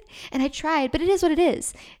complicated? And I tried, but it is what it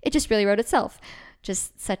is. It just really wrote itself.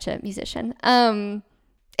 Just such a musician.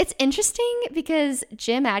 It's interesting because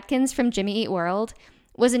Jim Adkins from Jimmy Eat World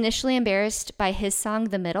was initially embarrassed by his song,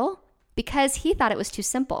 The Middle, because he thought it was too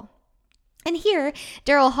simple. And here,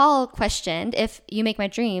 Daryl Hall questioned if You Make My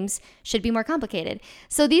Dreams should be more complicated.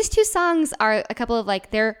 So these two songs are a couple of like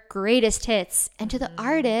their greatest hits. And to the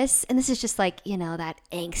artists, and this is just like, that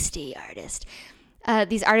angsty artist.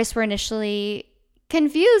 These artists were initially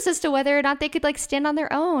confused as to whether or not they could like stand on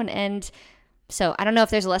their own. And so I don't know if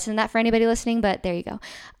there's a lesson in that for anybody listening, but there you go.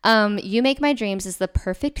 You Make My Dreams is the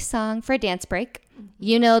perfect song for a dance break.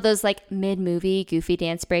 Those like mid-movie goofy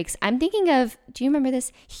dance breaks. I'm thinking of, do you remember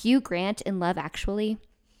this? Hugh Grant in Love Actually?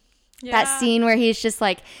 Yeah. That scene where he's just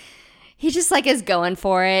like is going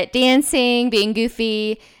for it, dancing, being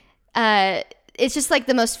goofy. It's just like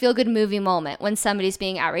the most feel-good movie moment when somebody's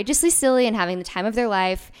being outrageously silly and having the time of their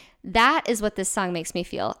life. That is what this song makes me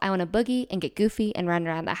feel. I want to boogie and get goofy and run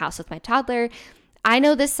around the house with my toddler. I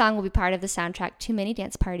know this song will be part of the soundtrack to many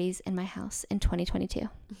dance parties in my house in 2022.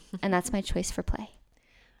 And that's my choice for play.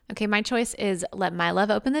 Okay, my choice is Let My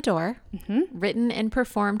Love Open the Door, written and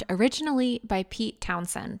performed originally by Pete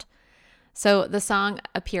Townsend. So the song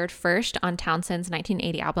appeared first on Townsend's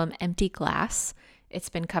 1980 album, Empty Glass. It's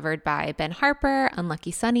been covered by Ben Harper,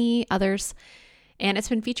 Unlucky Sunny, others. And it's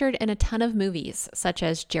been featured in a ton of movies, such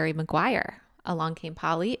as Jerry Maguire, Along Came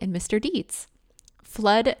Polly, and Mr. Deeds.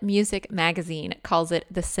 Flood Music Magazine calls it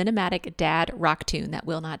the cinematic dad rock tune that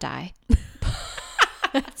will not die.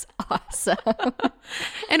 That's awesome.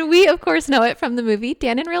 And we, of course, know it from the movie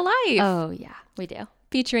Dan in Real Life. Oh, yeah, we do.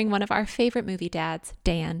 Featuring one of our favorite movie dads,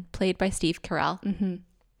 Dan, played by Steve Carell.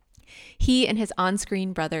 He and his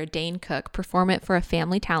on-screen brother, Dane Cook, perform it for a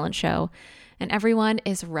family talent show. And everyone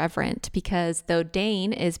is reverent because though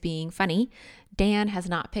Dane is being funny, Dan has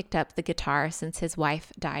not picked up the guitar since his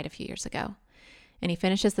wife died a few years ago. And he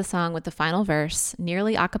finishes the song with the final verse,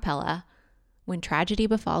 nearly a cappella. When tragedy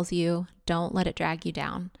befalls you, don't let it drag you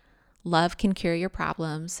down. Love can cure your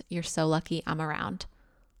problems. You're so lucky I'm around.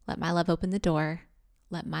 Let my love open the door.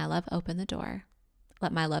 Let my love open the door.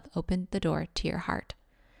 Let my love open the door to your heart.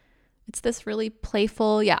 It's this really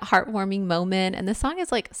playful yet heartwarming moment. And the song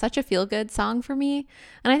is like such a feel-good song for me.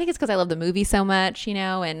 And I think it's because I love the movie so much,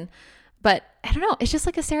 but I don't know, it's just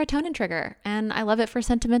like a serotonin trigger. And I love it for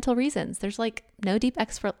sentimental reasons. There's like no deep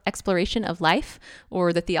exploration of life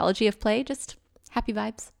or the theology of play, just happy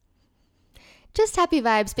vibes. Just happy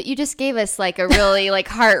vibes, but you just gave us like a really like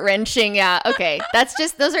heart-wrenching, okay.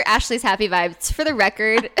 Those are Ashley's happy vibes. For the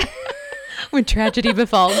record. When tragedy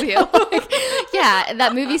befalls you. Yeah,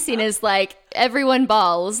 that movie scene is like everyone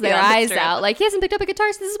bawls their eyes out. Like, he hasn't picked up a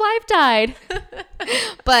guitar since his wife died.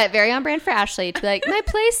 But very on brand for Ashley to be like, my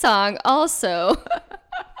play song also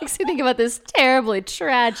makes me think about this terribly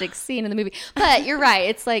tragic scene in the movie. But you're right.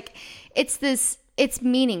 It's like, it's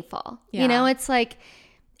meaningful. Yeah. You know, it's like,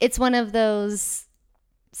 it's one of those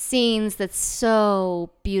scenes that's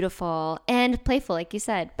so beautiful and playful, like you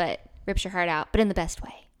said, but rips your heart out, but in the best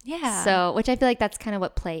way. Yeah. So, which I feel like that's kind of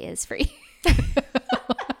what play is for you.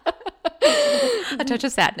 A touch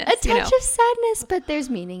of sadness. A touch of sadness, but there's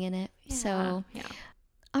meaning in it. Yeah. So, yeah.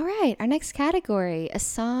 All right, our next category, a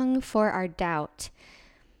song for our doubt.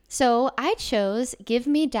 So I chose Give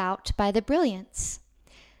Me Doubt by The Brilliants.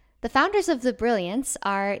 The founders of The Brilliants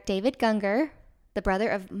are David Gungor, the brother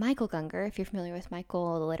of Michael Gungor, if you're familiar with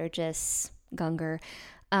Michael, the liturgist Gungor,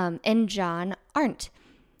 and John Arndt.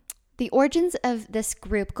 The origins of this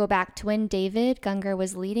group go back to when David Gungor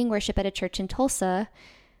was leading worship at a church in Tulsa.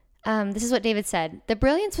 This is what David said. The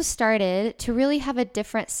Brilliants was started to really have a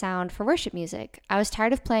different sound for worship music. I was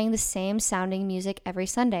tired of playing the same sounding music every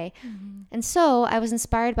Sunday. Mm-hmm. And so I was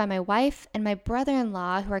inspired by my wife and my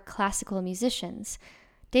brother-in-law, who are classical musicians.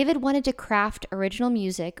 David wanted to craft original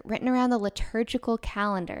music written around the liturgical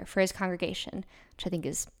calendar for his congregation, which I think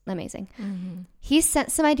is amazing. Mm-hmm. He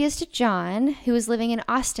sent some ideas to John, who was living in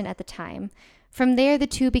Austin at the time. From there, the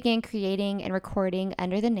two began creating and recording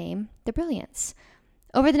under the name The Brilliants.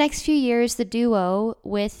 Over the next few years, the duo,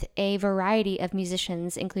 with a variety of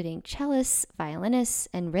musicians, including cellists, violinists,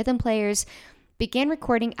 and rhythm players, began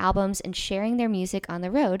recording albums and sharing their music on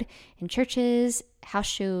the road in churches, house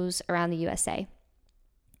shows around the USA.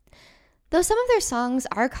 Though some of their songs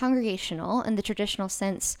are congregational in the traditional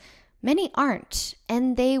sense, many aren't,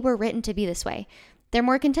 and they were written to be this way. They're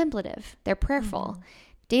more contemplative. They're prayerful. Mm-hmm.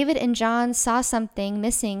 David and John saw something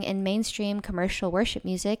missing in mainstream commercial worship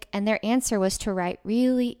music, and their answer was to write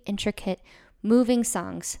really intricate, moving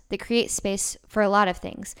songs that create space for a lot of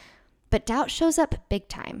things. But doubt shows up big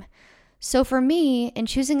time. So for me, in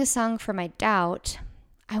choosing a song for my doubt,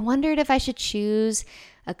 I wondered if I should choose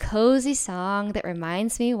a cozy song that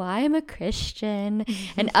reminds me why I'm a Christian,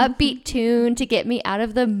 an upbeat tune to get me out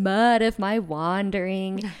of the mud of my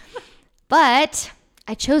wandering. But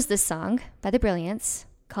I chose this song by The Brilliants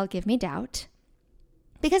called Give Me Doubt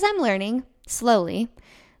because I'm learning, slowly,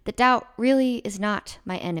 that doubt really is not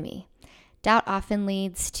my enemy. Doubt often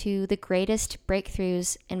leads to the greatest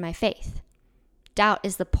breakthroughs in my faith. Doubt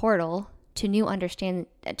is the portal to new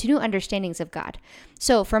understandings of God.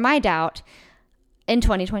 So for my doubt, in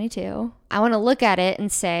 2022, I want to look at it and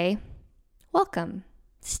say, welcome,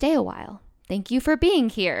 stay a while. Thank you for being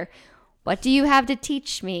here. What do you have to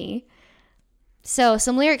teach me? So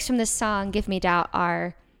some lyrics from this song, Give Me Doubt,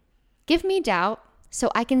 are, give me doubt so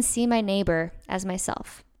I can see my neighbor as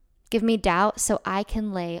myself. Give me doubt so I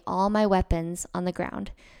can lay all my weapons on the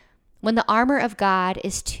ground. When the armor of God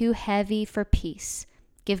is too heavy for peace,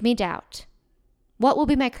 give me doubt. What will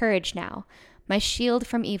be my courage now? My shield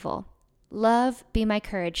from evil. Love be my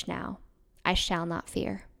courage now. I shall not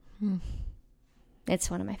fear. It's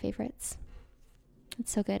one of my favorites.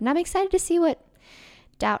 It's so good. And I'm excited to see what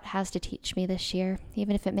doubt has to teach me this year,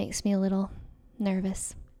 even if it makes me a little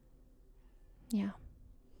nervous. Yeah.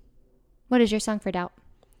 What is your song for doubt?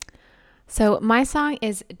 So my song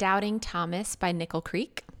is Doubting Thomas by Nickel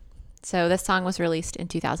Creek. So this song was released in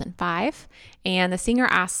 2005, and the singer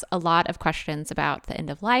asks a lot of questions about the end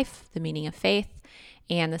of life, the meaning of faith,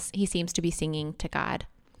 and he seems to be singing to God.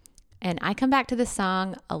 And I come back to this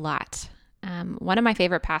song a lot. One of my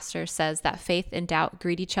favorite pastors says that faith and doubt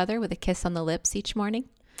greet each other with a kiss on the lips each morning.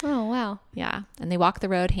 Oh, wow. Yeah, and they walk the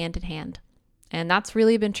road hand in hand. And that's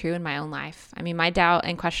really been true in my own life. I mean, my doubt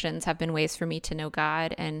and questions have been ways for me to know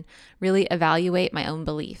God and really evaluate my own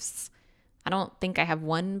beliefs. I don't think I have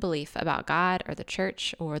one belief about God or the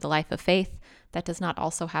church or the life of faith that does not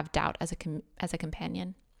also have doubt as a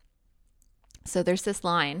companion. So there's this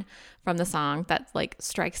line from the song that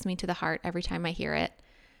strikes me to the heart every time I hear it.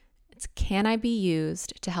 It's, can I be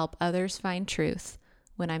used to help others find truth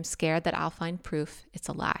when I'm scared that I'll find proof it's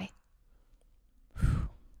a lie?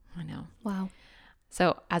 I know. Wow.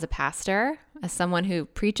 So as a pastor, as someone who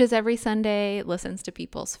preaches every Sunday, listens to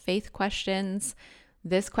people's faith questions,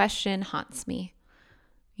 this question haunts me.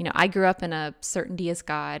 You know, I grew up in a certainty is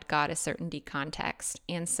God, God is certainty context.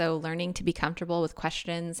 And so learning to be comfortable with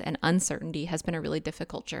questions and uncertainty has been a really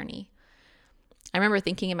difficult journey. I remember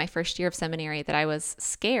thinking in my first year of seminary that I was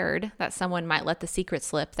scared that someone might let the secret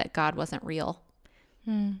slip that God wasn't real.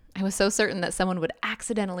 I was so certain that someone would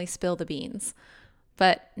accidentally spill the beans.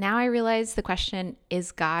 But now I realize the question,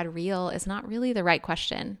 is God real, is not really the right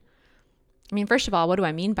question. I mean, first of all, what do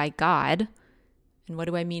I mean by God? And what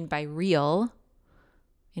do I mean by real?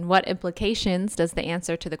 And what implications does the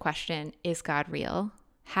answer to the question, is God real,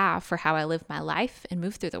 have for how I live my life and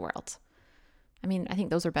move through the world? I mean, I think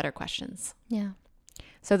those are better questions. Yeah.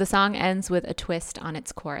 So the song ends with a twist on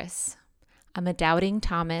its chorus. I'm a doubting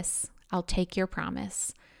Thomas, I'll take your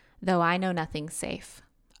promise, though I know nothing's safe.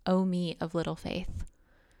 O me of little faith.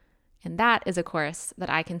 And that is a chorus that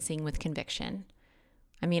I can sing with conviction.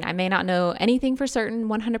 I mean, I may not know anything for certain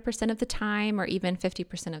 100% of the time or even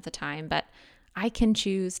 50% of the time, but I can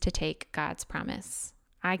choose to take God's promise.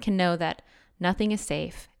 I can know that nothing is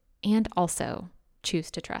safe and also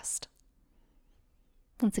choose to trust.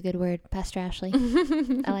 That's a good word, Pastor Ashley.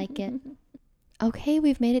 I like it. Okay,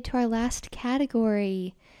 we've made it to our last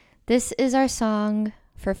category. This is our song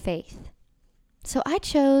for faith. So I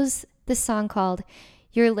chose this song called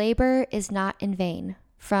Your Labor is Not in Vain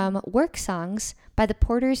from Work Songs by the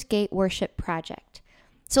Porter's Gate Worship Project.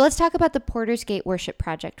 So let's talk about the Porter's Gate Worship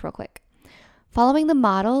Project real quick. Following the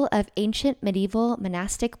model of ancient medieval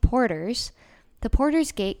monastic porters, the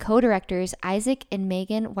Porter's Gate co-directors Isaac and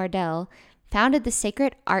Megan Wardell founded the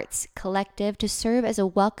Sacred Arts Collective to serve as a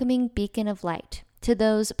welcoming beacon of light to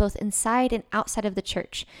those both inside and outside of the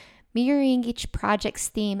church, mirroring each project's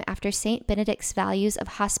theme after St. Benedict's values of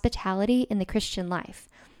hospitality in the Christian life.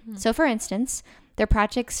 So for instance, their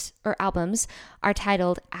projects or albums are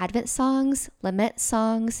titled Advent Songs, Lament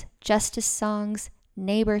Songs, Justice Songs,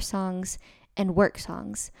 Neighbor Songs, and Work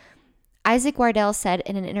Songs. Isaac Wardell said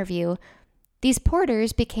in an interview, these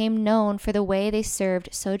porters became known for the way they served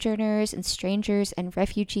sojourners and strangers and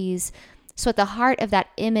refugees. So at the heart of that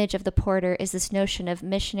image of the porter is this notion of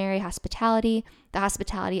missionary hospitality, the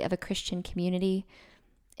hospitality of a Christian community.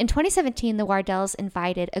 In 2017, the Wardells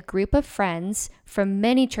invited a group of friends from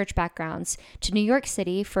many church backgrounds to New York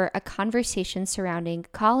City for a conversation surrounding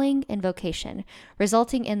calling and vocation,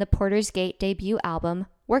 resulting in the Porter's Gate debut album,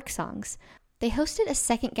 Work Songs. They hosted a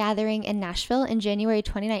second gathering in Nashville in January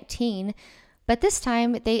 2019, but this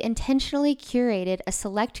time they intentionally curated a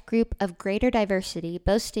select group of greater diversity,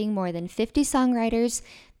 boasting more than 50 songwriters,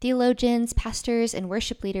 theologians, pastors, and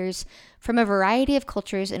worship leaders from a variety of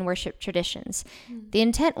cultures and worship traditions. The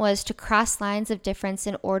intent was to cross lines of difference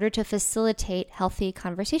in order to facilitate healthy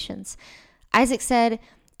conversations. Isaac said,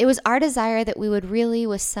 it was our desire that we would really,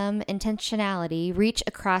 with some intentionality, reach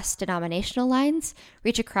across denominational lines,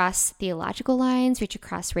 reach across theological lines, reach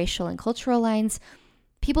across racial and cultural lines.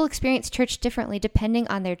 People experience church differently depending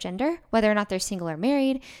on their gender, whether or not they're single or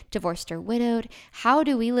married, divorced or widowed. How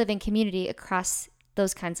do we live in community across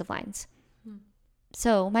those kinds of lines?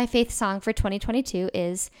 So my faith song for 2022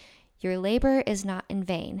 is Your Labor is Not in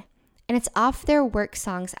Vain, and it's off their Work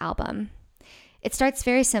Songs album. It starts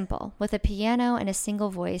very simple, with a piano and a single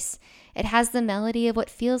voice. It has the melody of what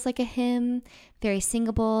feels like a hymn, very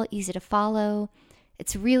singable, easy to follow.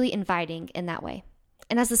 It's really inviting in that way.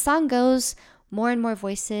 And as the song goes, more and more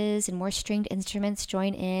voices and more stringed instruments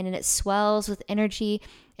join in, and it swells with energy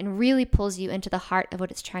and really pulls you into the heart of what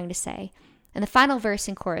it's trying to say. And the final verse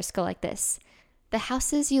and chorus go like this. The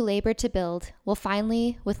houses you labor to build will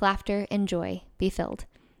finally, with laughter and joy, be filled.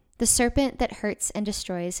 The serpent that hurts and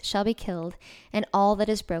destroys shall be killed, and all that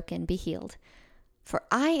is broken be healed. For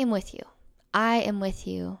I am with you, I am with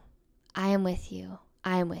you, I am with you,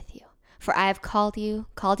 I am with you. For I have called you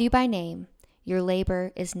by name. Your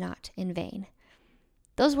labor is not in vain.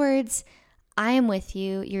 Those words, I am with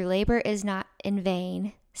you, your labor is not in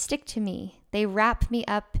vain, stick to me. They wrap me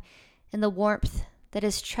up in the warmth that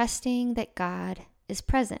is trusting that God is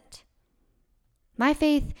present. My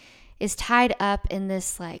faith is tied up in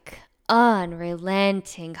this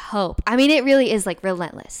unrelenting hope. I mean, it really is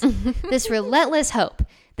relentless. This relentless hope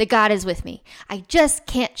that God is with me. I just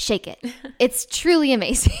can't shake it. It's truly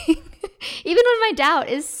amazing. Even when my doubt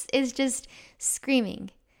is just screaming.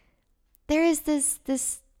 There is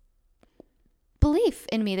this belief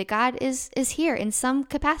in me that God is here in some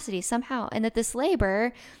capacity somehow, and that this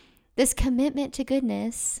labor, this commitment to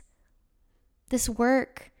goodness, this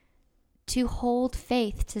work to hold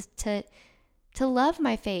faith, to love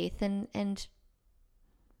my faith and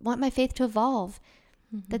want my faith to evolve,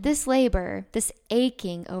 that this labor, this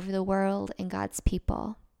aching over the world and God's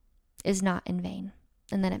people is not in vain,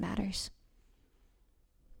 and that it matters.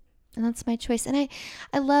 And that's my choice. And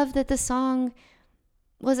I love that the song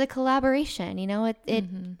was a collaboration. You know,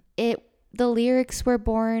 the lyrics were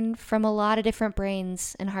born from a lot of different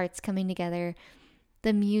brains and hearts coming together.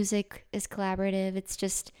 The music is collaborative.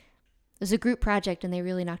 It was a group project, and they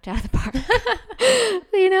really knocked it out of the park.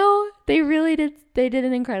 You know, they really did. They did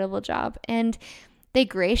an incredible job, and they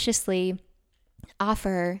graciously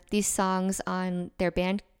offer these songs on their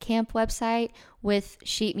Bandcamp website with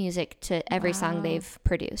sheet music to every song they've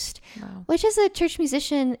produced, which as a church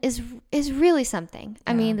musician is really something.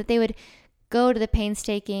 I mean, that they would go to the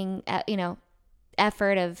painstaking,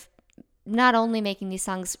 effort of not only making these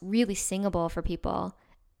songs really singable for people,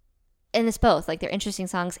 and it's both, like they're interesting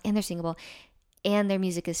songs and they're singable, and their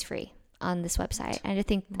music is free on this website. And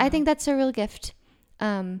I think that's a real gift. It's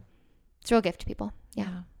a real gift to people.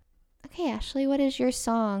 Yeah. Okay, Ashley, what is your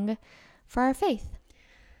song for our faith?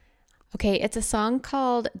 Okay, it's a song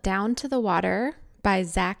called Down to the Water by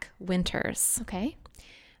Zach Winters. Okay.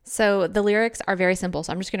 So the lyrics are very simple,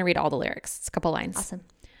 so I'm just going to read all the lyrics. It's a couple lines. Awesome.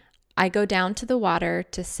 I go down to the water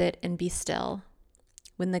to sit and be still.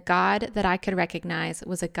 When the God that I could recognize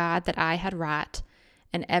was a God that I had wrought,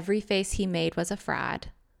 and every face he made was a fraud.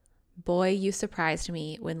 Boy, you surprised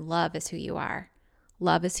me when love is who you are.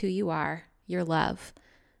 Love is who you are. Your love.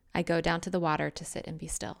 I go down to the water to sit and be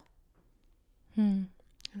still.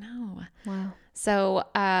 No. Wow. So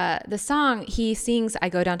the song, he sings, I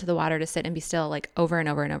go down to the water to sit and be still, like over and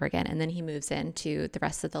over and over again. And then he moves into the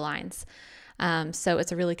rest of the lines. So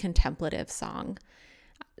it's a really contemplative song.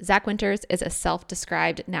 Zach Winters is a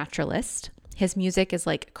self-described naturalist. His music is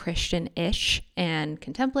like Christian-ish and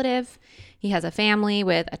contemplative. He has a family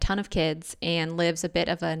with a ton of kids and lives a bit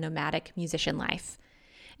of a nomadic musician life.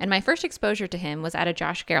 And my first exposure to him was at a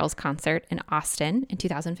Josh Garrels concert in Austin in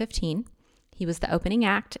 2015. He was the opening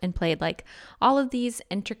act and played like all of these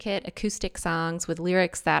intricate acoustic songs with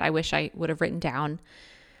lyrics that I wish I would have written down.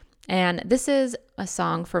 And this is a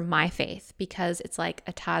song for my faith because it's like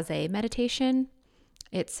a taze meditation.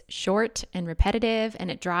 It's short and repetitive,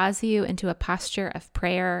 and it draws you into a posture of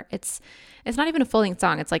prayer. It's not even a full-length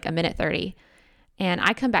song. It's like a minute 30. And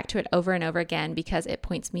I come back to it over and over again because it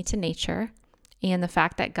points me to nature and the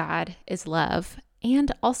fact that God is love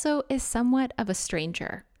and also is somewhat of a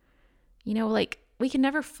stranger. You know, like we can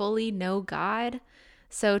never fully know God.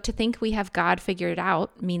 So to think we have God figured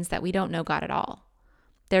out means that we don't know God at all.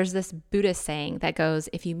 There's this Buddhist saying that goes,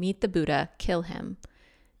 if you meet the Buddha, kill him.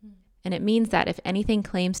 And it means that if anything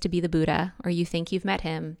claims to be the Buddha or you think you've met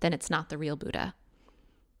him, then it's not the real Buddha.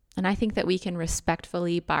 And I think that we can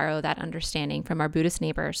respectfully borrow that understanding from our Buddhist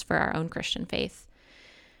neighbors for our own Christian faith.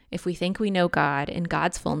 If we think we know God in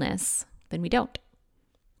God's fullness, then we don't.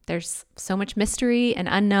 There's so much mystery and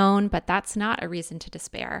unknown, but that's not a reason to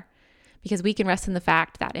despair because we can rest in the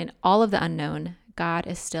fact that in all of the unknown, God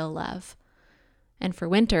is still love. And for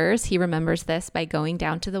Winters, he remembers this by going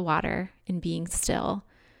down to the water and being still.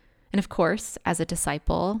 And of course, as a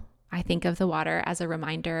disciple, I think of the water as a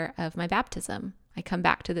reminder of my baptism. I come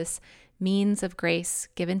back to this means of grace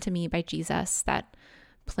given to me by Jesus that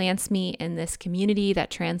plants me in this community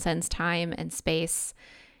that transcends time and space.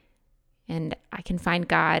 And I can find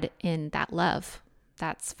God in that love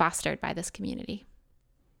that's fostered by this community.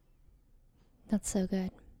 That's so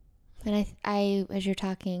good. And I as you're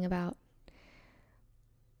talking about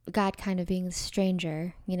God kind of being the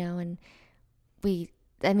stranger, and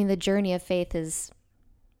the journey of faith is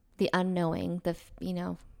the unknowing,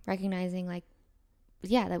 recognizing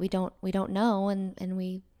that we don't know and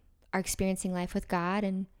we are experiencing life with God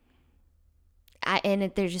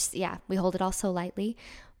we hold it all so lightly.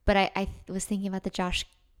 But I was thinking about the Josh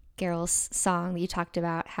Garrels song that you talked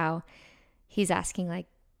about, how he's asking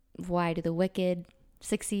why do the wicked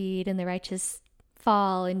succeed and the righteous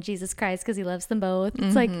fall in Jesus Christ because he loves them both.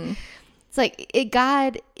 It's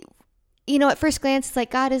God, at first glance, it's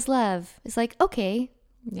like God is love. It's like, okay.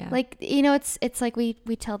 Yeah. It's like we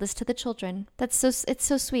tell this to the children. It's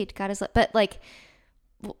so sweet. God is love. But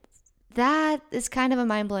that is kind of a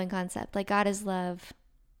mind-blowing concept. Like God is love.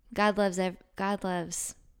 God loves, the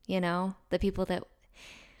people that,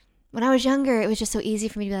 when I was younger, it was just so easy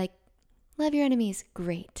for me to be like, love your enemies.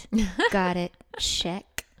 Great. Got it.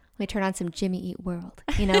 Check. Let me turn on some Jimmy Eat World.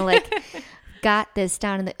 Got this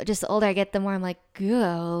down. Just the older I get, the more I'm like,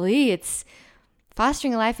 golly, it's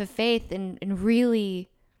fostering a life of faith and really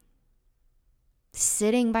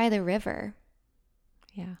sitting by the river.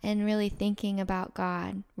 Yeah. And really thinking about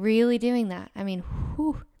God, really doing that. I mean,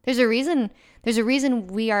 there's a reason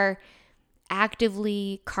we are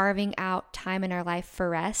actively carving out time in our life for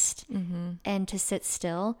rest and to sit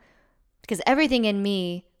still, because everything in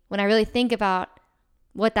me, when I really think about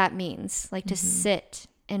what that means, to sit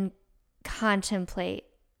and contemplate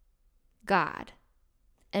God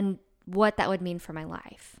and what that would mean for my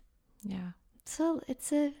life. Yeah. So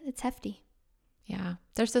it's hefty. Yeah.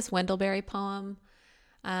 There's this Wendell poem.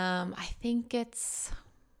 I think it's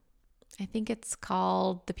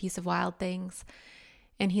called The Peace of Wild Things.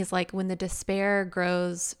 And he's like, when the despair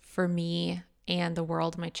grows for me and the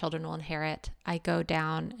world my children will inherit, I go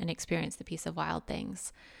down and experience the peace of wild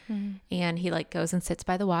things. Mm-hmm. And he like goes and sits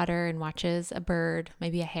by the water and watches a bird,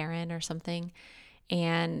 maybe a heron or something.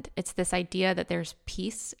 And it's this idea that there's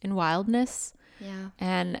peace in wildness. Yeah.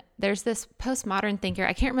 And there's this postmodern thinker,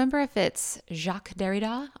 I can't remember if it's Jacques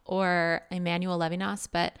Derrida or Emmanuel Levinas,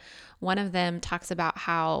 but one of them talks about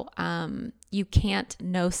how you can't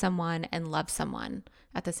know someone and love someone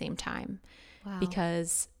at the same time. Wow.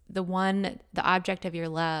 Because the object of your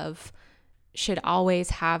love should always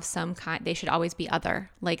have some kind, they should always be other.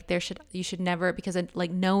 Like you should never, because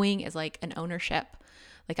like knowing is like an ownership.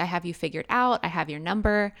 Like I have you figured out, I have your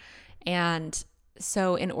number. And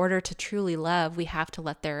so in order to truly love, we have to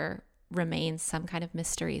let there remain some kind of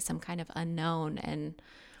mystery, some kind of unknown. And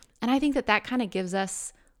I think that kind of gives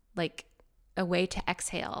us like a way to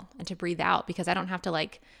exhale and to breathe out, because I don't have to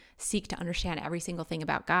like seek to understand every single thing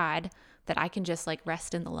about God, that I can just like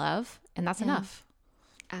rest in the love, and that's enough.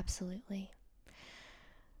 Absolutely.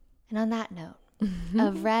 And on that note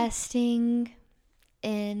of resting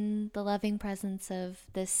in the loving presence of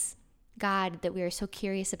this God that we are so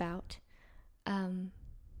curious about,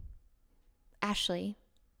 Ashley,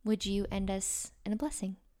 would you end us in a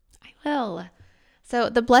blessing? I will. So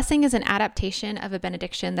the blessing is an adaptation of a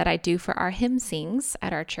benediction that I do for our hymn sings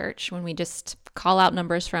at our church when we just call out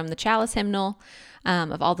numbers from the Chalice hymnal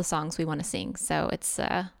of all the songs we want to sing. So it's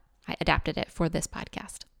I adapted it for this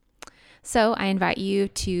podcast. So I invite you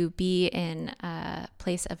to be in a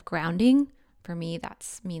place of grounding. For me,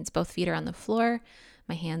 that means both feet are on the floor.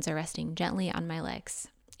 My hands are resting gently on my legs,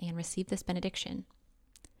 and receive this benediction.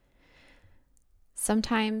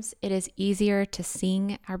 Sometimes it is easier to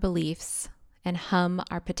sing our beliefs and hum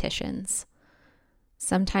our petitions.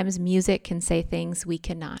 Sometimes music can say things we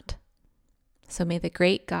cannot. So may the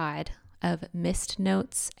great God of missed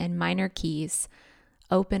notes and minor keys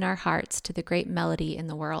open our hearts to the great melody in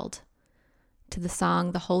the world, to the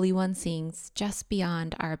song the Holy One sings just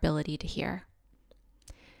beyond our ability to hear.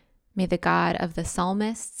 May the God of the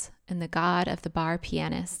psalmists and the God of the bar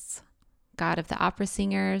pianists, God of the opera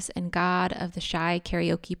singers and God of the shy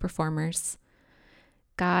karaoke performers,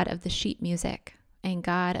 God of the sheet music and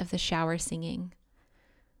God of the shower singing,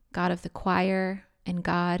 God of the choir and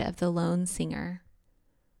God of the lone singer,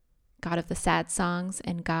 God of the sad songs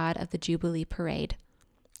and God of the Jubilee parade,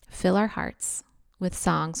 fill our hearts with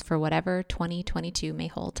songs for whatever 2022 may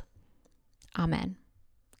hold. Amen.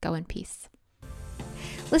 Go in peace.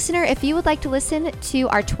 Listener, if you would like to listen to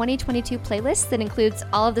our 2022 playlist that includes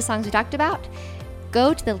all of the songs we talked about,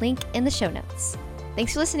 go to the link in the show notes.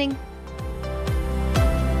 Thanks for listening.